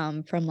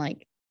 from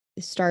like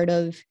the start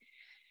of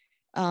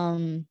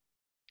when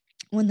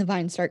the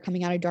vines start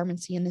coming out of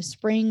dormancy in the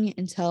spring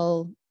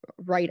until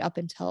right up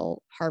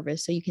until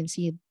harvest. So you can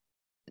see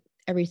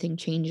everything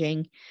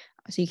changing.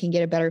 So you can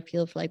get a better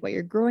feel for like what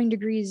your growing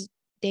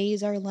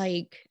days are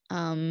like.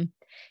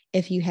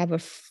 if you have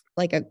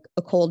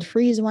a cold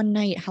freeze one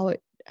night, how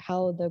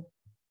the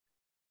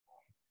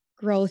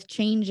growth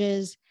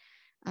changes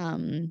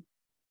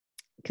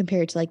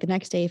compared to like the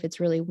next day if it's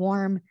really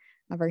warm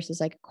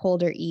versus like a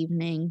colder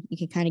evening. You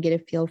can kind of get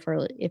a feel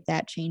for if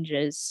that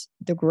changes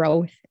the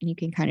growth, and you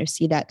can kind of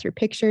see that through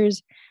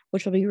pictures,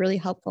 which will be really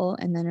helpful.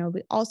 And then it'll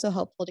be also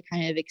helpful to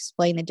kind of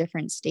explain the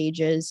different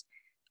stages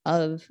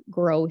of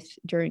growth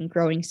during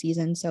growing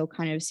season. So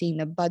kind of seeing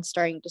the buds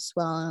starting to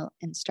swell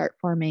and start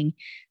forming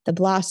the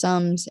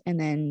blossoms, and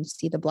then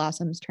see the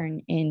blossoms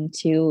turn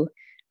into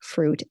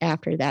fruit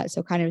after that.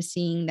 So kind of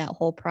seeing that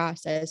whole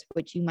process,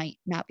 which you might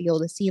not be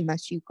able to see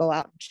unless you go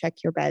out and check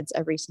your beds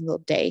every single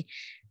day,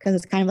 because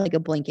it's kind of like a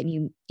blink and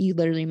you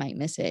literally might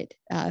miss it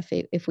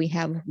if we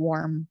have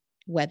warm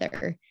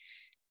weather,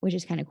 which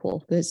is kind of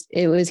cool, because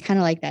it was kind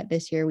of like that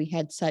this year. We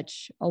had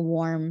such a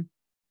warm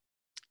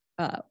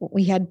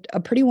we had a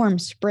pretty warm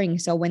spring.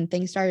 So when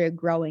things started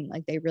growing,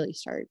 like they really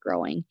started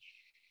growing.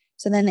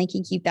 So then they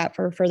can keep that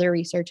for further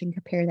research and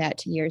compare that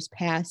to years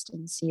past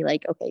and see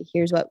like, okay,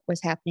 here's what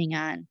was happening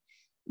on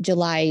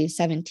July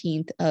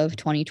 17th of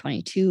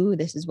 2022.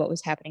 This is what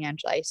was happening on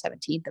July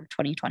 17th of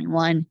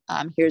 2021.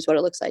 Here's what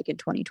it looks like in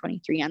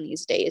 2023 on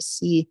these days.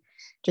 See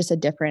just a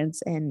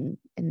difference and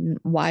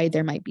why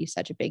there might be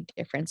such a big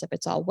difference, if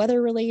it's all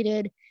weather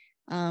related,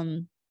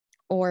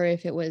 or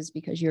if it was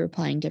because you're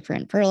applying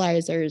different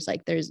fertilizers.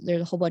 Like there's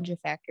a whole bunch of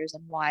factors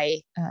and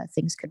why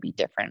things could be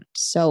different.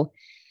 So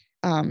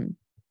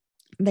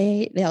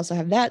they also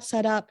have that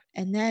set up.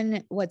 And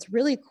then what's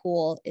really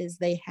cool is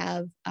they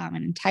have an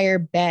entire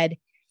bed.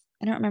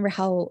 I don't remember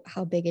how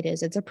big it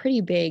is. It's a pretty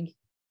big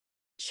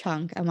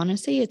chunk. I want to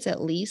say it's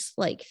at least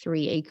like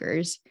 3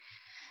 acres.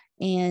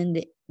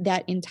 And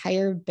that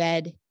entire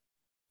bed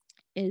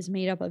is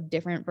made up of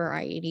different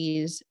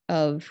varieties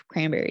of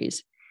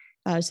cranberries.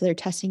 So they're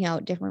testing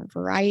out different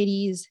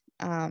varieties.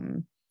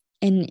 And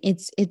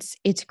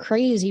it's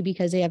crazy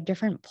because they have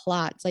different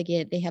plots.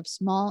 They have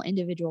small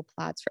individual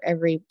plots for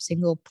every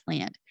single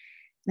plant.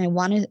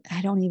 And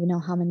I don't even know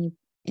how many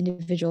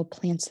individual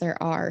plants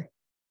there are.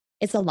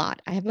 It's a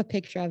lot. I have a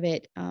picture of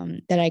it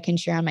that I can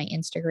share on my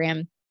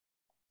Instagram.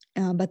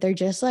 But they're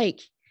just like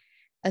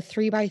a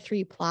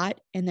 3x3 plot,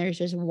 and there's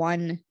just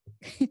one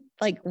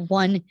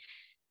one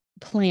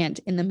plant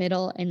in the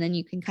middle, and then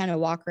you can kind of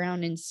walk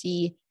around and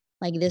see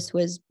like this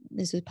was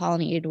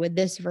pollinated with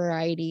this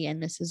variety,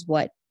 and this is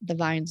what the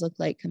vines look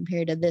like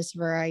compared to this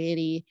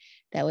variety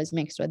that was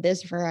mixed with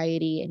this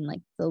variety. And like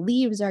the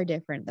leaves are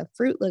different, the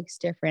fruit looks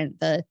different,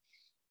 the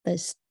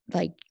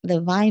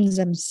vines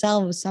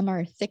themselves, some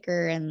are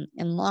thicker and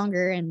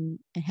longer and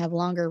have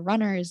longer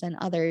runners than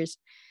others.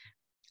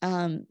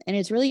 And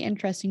it's really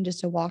interesting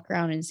just to walk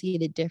around and see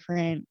the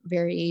different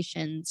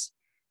variations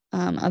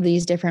of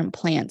these different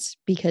plants,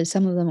 because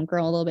some of them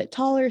grow a little bit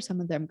taller,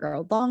 some of them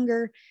grow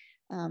longer.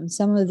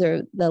 Some of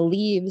the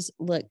leaves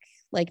look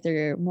like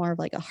they're more of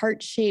like a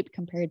heart shape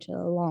compared to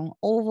a long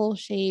oval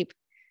shape.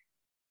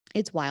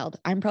 It's wild.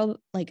 I'm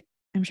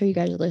sure you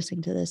guys are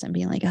listening to this and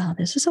being like, oh,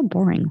 this is so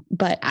boring,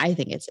 but I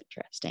think it's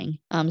interesting.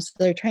 So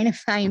they're trying to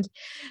find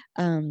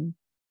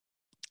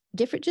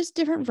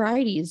different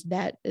varieties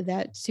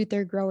that suit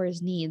their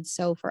growers' needs.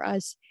 So for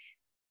us,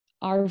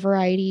 our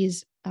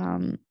varieties,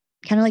 kind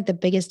of like the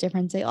biggest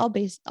difference, all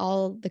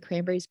the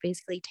cranberries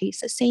basically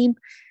taste the same,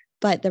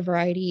 but the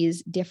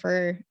varieties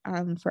differ.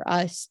 For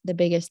us, the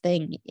biggest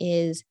thing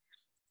is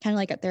kind of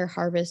like at their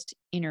harvest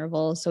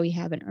interval. So we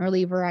have an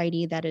early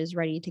variety that is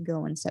ready to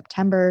go in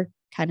September,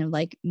 kind of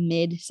like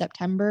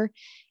mid-September.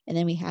 And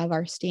then we have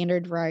our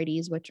standard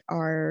varieties, which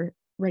are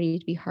ready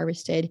to be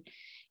harvested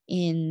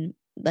in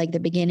like the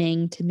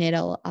beginning to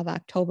middle of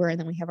October. And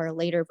then we have our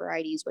later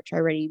varieties, which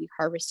are ready to be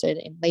harvested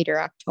in later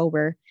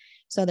October.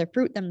 So the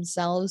fruit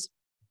themselves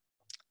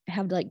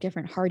have like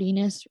different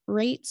hardiness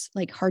rates,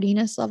 like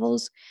hardiness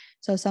levels.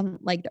 So some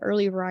like the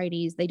early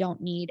varieties, they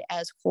don't need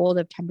as cold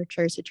of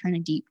temperatures to turn a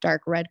deep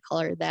dark red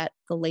color that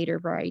the later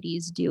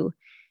varieties do.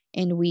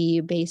 And we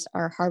base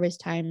our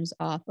harvest times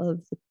off of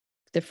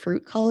the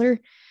fruit color.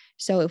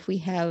 So if we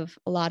have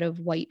a lot of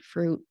white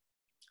fruit,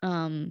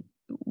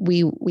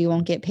 we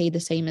won't get paid the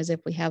same as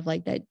if we have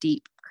like that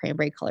deep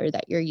cranberry color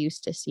that you're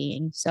used to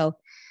seeing. So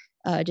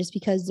just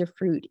because the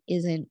fruit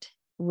isn't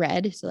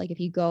red, so like if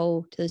you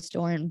go to the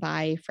store and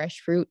buy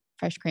fresh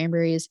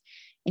cranberries,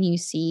 and you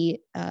see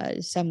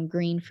some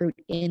green fruit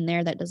in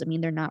there, that doesn't mean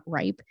they're not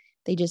ripe.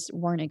 They just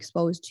weren't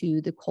exposed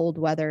to the cold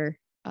weather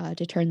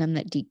to turn them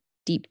that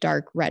deep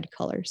dark red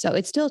color. So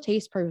it still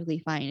tastes perfectly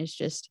fine. It's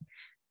just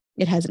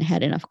it hasn't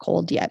had enough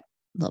cold yet.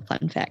 Little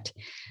fun fact.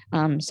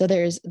 So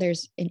there's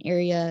an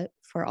area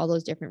for all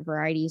those different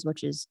varieties,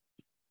 which is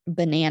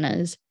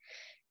bananas.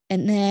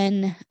 And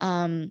then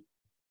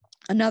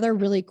another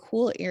really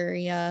cool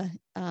area,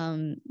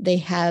 they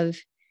have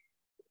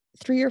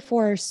 3 or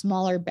 4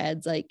 smaller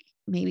beds, like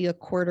maybe a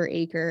 1/4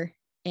 acre,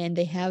 and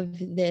they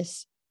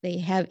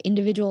have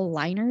individual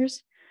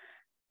liners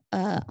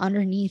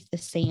underneath the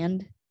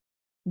sand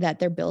that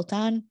they're built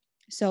on.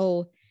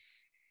 So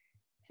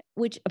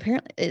which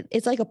apparently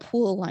it's like a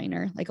pool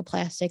liner, like a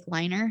plastic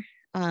liner.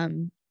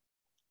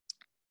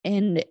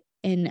 and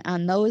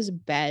on those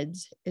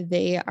beds,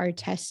 they are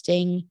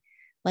testing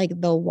like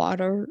the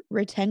water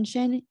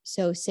retention.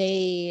 So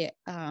say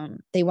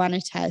they want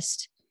to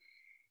test,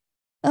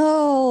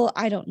 oh,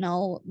 I don't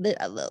know.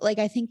 Like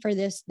I think for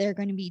this, they're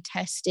going to be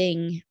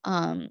testing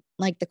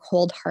like the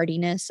cold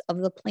hardiness of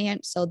the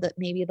plant, so that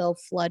maybe they'll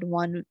flood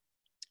one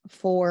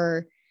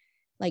for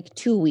like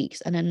 2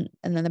 weeks, and then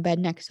the bed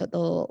next to it,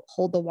 they'll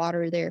hold the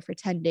water there for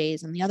 10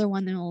 days, and the other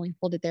one they'll only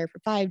hold it there for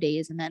 5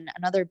 days, and then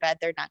another bed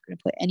they're not going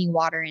to put any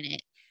water in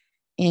it.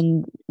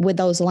 And with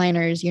those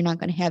liners, you're not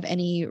going to have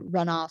any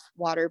runoff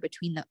water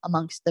between the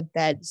amongst the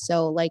beds.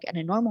 So like in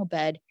a normal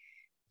bed,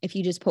 if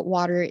you just put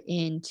water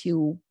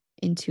into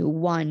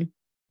one,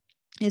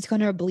 it's going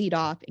to bleed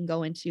off and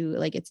go into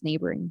like its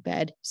neighboring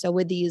bed. So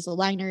with these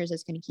liners,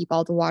 it's going to keep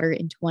all the water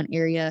into one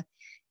area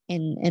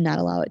and not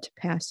allow it to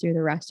pass through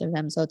the rest of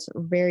them. So it's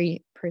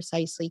very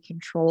precisely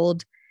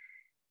controlled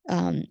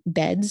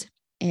beds.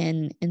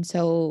 And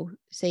so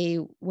say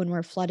when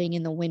we're flooding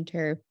in the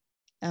winter,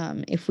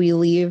 if we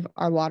leave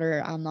our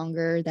water on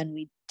longer than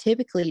we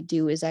typically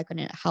do,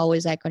 how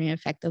is that going to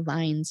affect the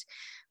vines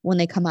when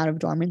they come out of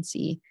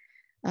dormancy?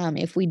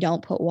 If we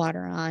don't put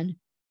water on,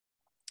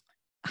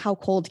 how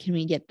cold can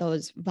we get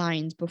those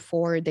vines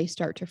before they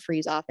start to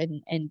freeze off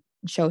and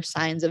show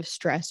signs of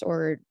stress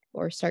or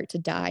start to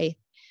die?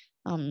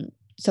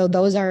 So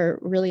those are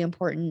really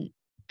important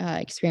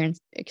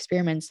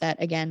experiments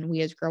that, again,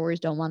 we as growers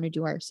don't want to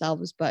do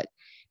ourselves, but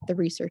the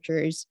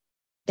researchers,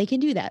 they can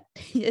do that.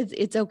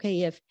 It's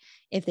okay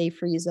if they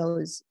freeze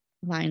those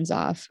vines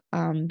off,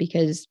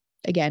 because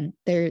again,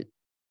 they're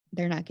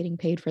not getting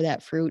paid for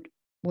that fruit,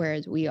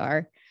 whereas we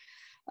are.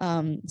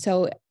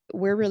 So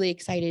we're really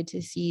excited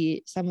to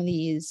see some of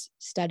these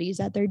studies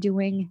that they're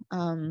doing,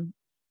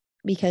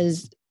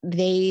 because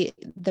the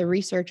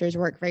researchers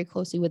work very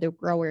closely with the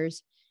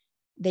growers.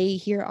 They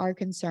hear our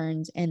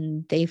concerns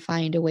and they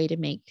find a way to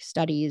make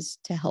studies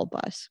to help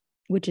us,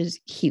 which is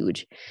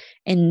huge.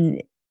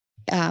 And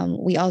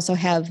we also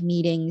have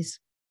meetings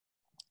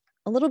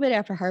a little bit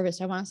after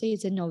harvest. I want to say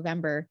it's in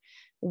November,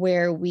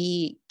 where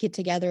we get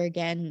together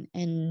again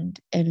and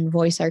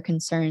voice our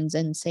concerns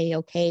and say,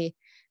 okay,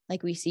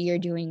 like we see you're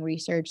doing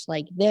research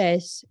like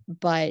this,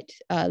 but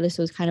this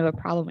was kind of a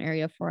problem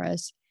area for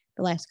us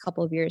the last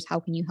couple of years. How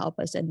can you help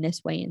us in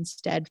this way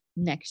instead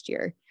next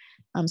year?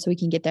 So we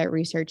can get that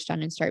research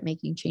done and start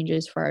making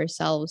changes for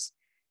ourselves.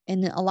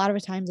 And a lot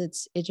of times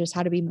it's just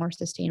how to be more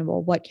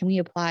sustainable. What can we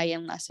apply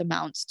in less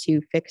amounts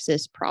to fix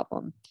this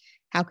problem?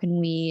 How can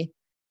we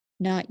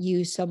not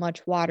use so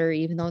much water,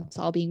 even though it's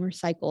all being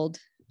recycled?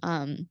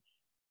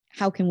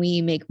 How can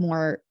we make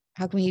more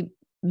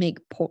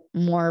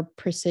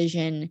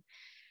precision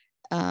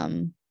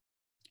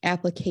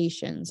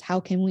applications? How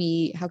can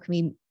we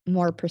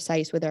more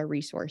precise with our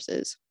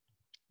resources?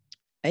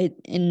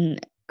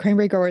 And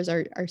cranberry growers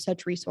are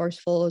such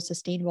resourceful,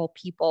 sustainable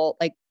people,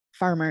 like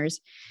farmers.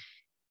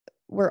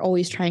 We're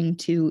always trying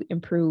to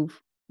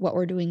improve what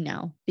we're doing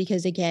now,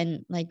 because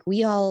again, like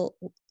we all,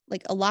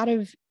 like a lot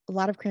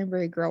of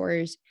cranberry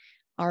growers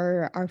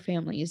are our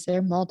families.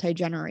 They're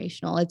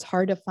multi-generational. It's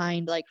hard to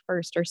find like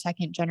first or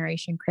second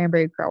generation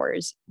cranberry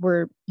growers.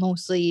 We're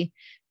mostly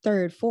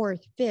third,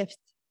 fourth, fifth,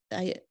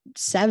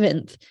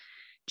 seventh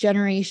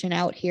generation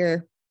out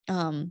here.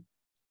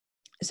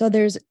 So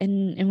there's,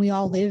 and we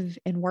all live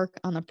and work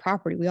on the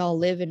property. We all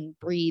live and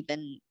breathe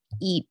and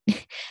eat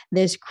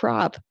this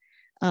crop.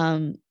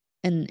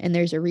 And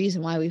there's a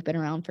reason why we've been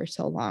around for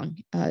so long.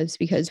 It's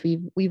because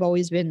we've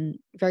always been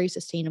very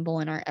sustainable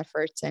in our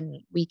efforts,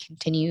 and we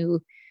continue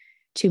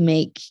to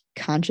make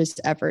conscious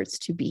efforts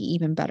to be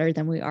even better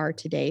than we are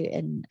today.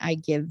 And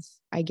I'm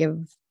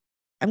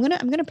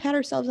gonna pat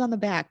ourselves on the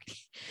back,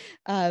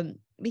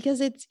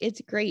 because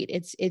it's great.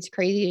 It's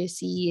crazy to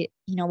see,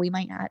 we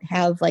might not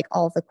have like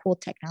all the cool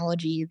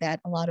technology that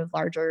a lot of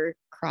larger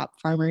crop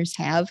farmers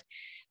have,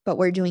 but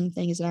we're doing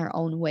things in our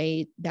own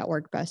way that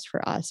work best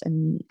for us.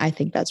 And I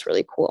think that's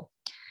really cool.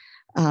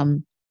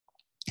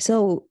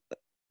 So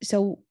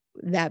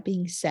that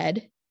being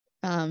said,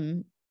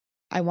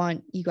 I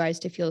want you guys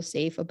to feel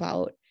safe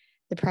about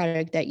the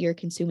product that you're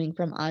consuming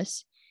from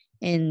us.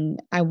 And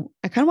I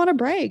kind of want to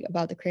brag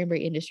about the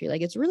cranberry industry.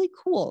 Like, it's really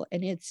cool.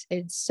 And it's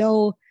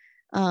so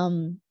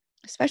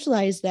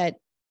specialized that,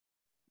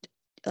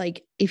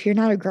 like, if you're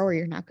not a grower,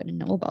 you're not going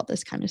to know about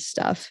this kind of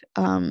stuff.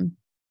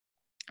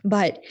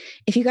 But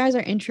if you guys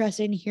are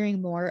interested in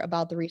hearing more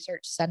about the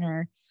research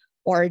center,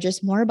 or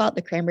just more about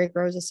the Cranberry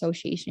Growers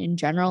Association in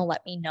general,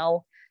 let me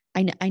know.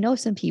 I know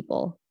some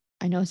people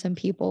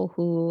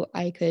who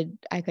I could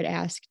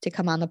ask to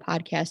come on the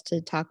podcast to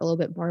talk a little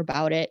bit more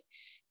about it.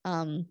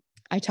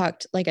 I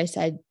talked, like I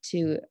said,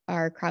 to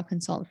our crop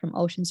consultant from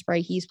Ocean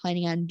Spray. He's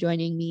planning on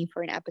joining me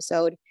for an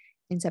episode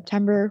in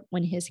September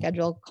when his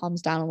schedule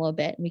calms down a little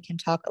bit, and we can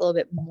talk a little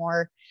bit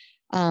more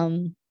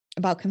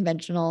about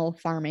conventional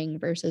farming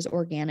versus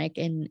organic,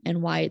 and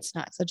why it's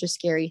not such a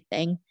scary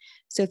thing.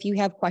 So if you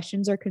have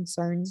questions or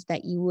concerns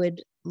that you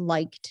would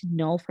like to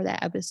know for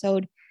that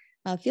episode,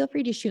 feel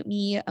free to shoot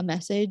me a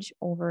message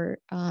over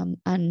on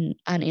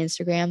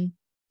Instagram.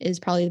 is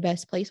probably the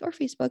best place, or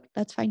Facebook.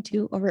 That's fine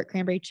too, over at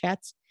Cranberry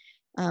Chats.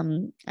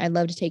 I'd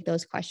love to take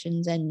those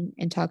questions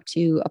and talk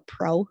to a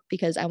pro,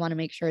 because I want to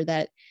make sure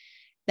that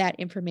that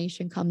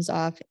information comes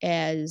off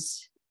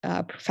as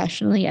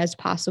professionally as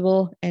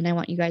possible. And I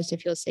want you guys to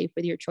feel safe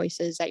with your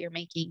choices that you're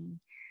making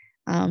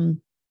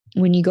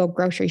when you go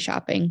grocery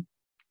shopping,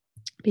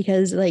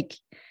 because like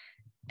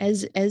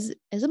as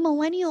a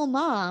millennial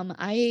mom,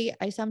 I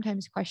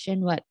sometimes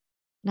question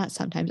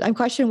I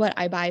question what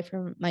I buy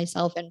for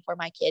myself and for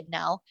my kid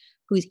now,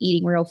 who's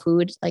eating real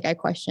food. Like I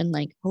question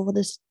like, oh,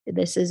 this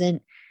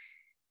isn't,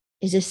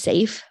 is this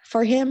safe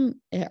for him?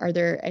 Are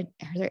there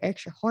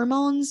extra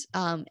hormones?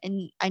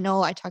 And I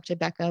know I talked to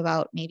Becca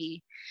about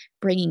maybe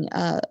bringing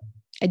a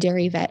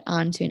dairy vet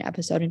onto an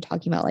episode and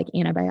talking about like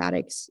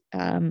antibiotics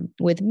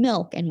with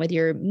milk and with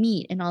your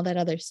meat and all that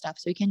other stuff.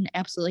 So we can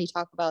absolutely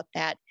talk about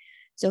that.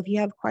 So if you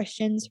have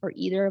questions for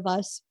either of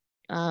us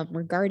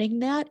regarding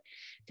that,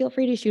 feel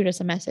free to shoot us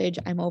a message.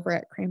 I'm over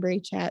at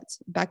Cranberry Chats.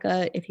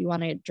 Becca, if you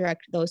want to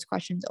direct those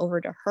questions over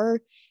to her,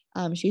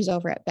 she's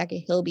over at Becca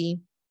Hilby.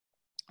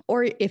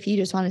 Or if you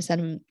just want to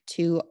send them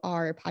to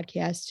our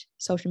podcast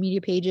social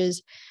media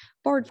pages,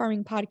 Forward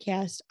Farming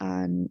Podcast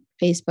on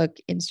Facebook,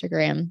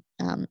 Instagram,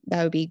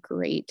 that would be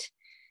great.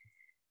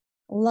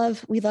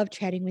 We love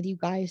chatting with you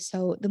guys.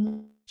 So the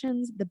more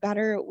questions, the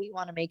better. We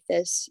want to make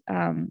this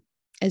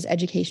as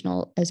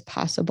educational as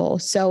possible.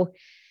 So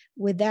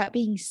with that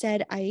being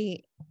said, I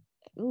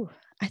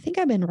think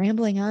I've been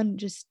rambling on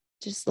just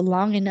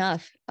long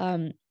enough.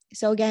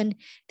 So again,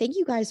 thank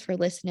you guys for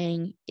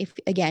listening. If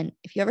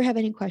you ever have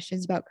any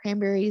questions about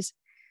cranberries,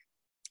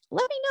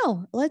 let me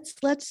know.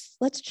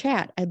 Let's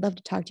chat. I'd love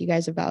to talk to you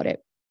guys about it.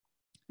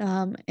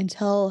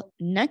 Until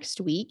next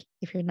week,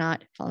 if you're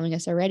not following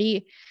us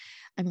already,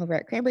 I'm over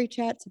at Cranberry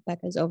Chats.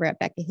 Becca's over at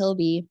Becca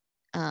Hilby.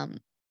 Our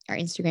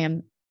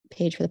Instagram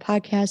page for the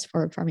podcast,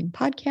 Forward Farming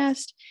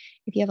Podcast.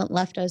 If you haven't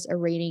left us a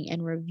rating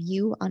and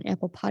review on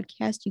Apple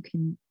Podcast, you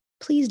can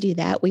please do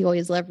that. We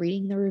always love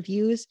reading the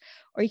reviews,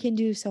 or you can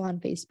do so on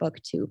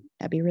Facebook too.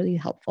 That'd be really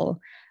helpful.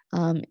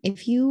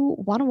 If you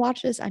want to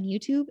watch this on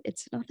YouTube,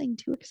 it's nothing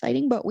too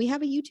exciting, but we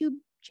have a YouTube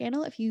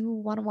channel if you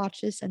want to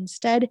watch this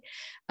instead.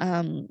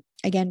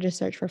 Again, just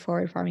search for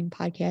Forward Farming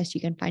Podcast.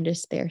 You can find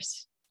us there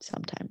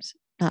sometimes,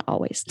 not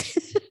always.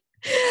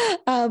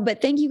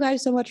 But thank you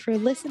guys so much for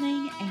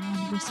listening,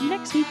 and we'll see you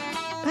next week.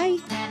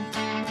 Bye.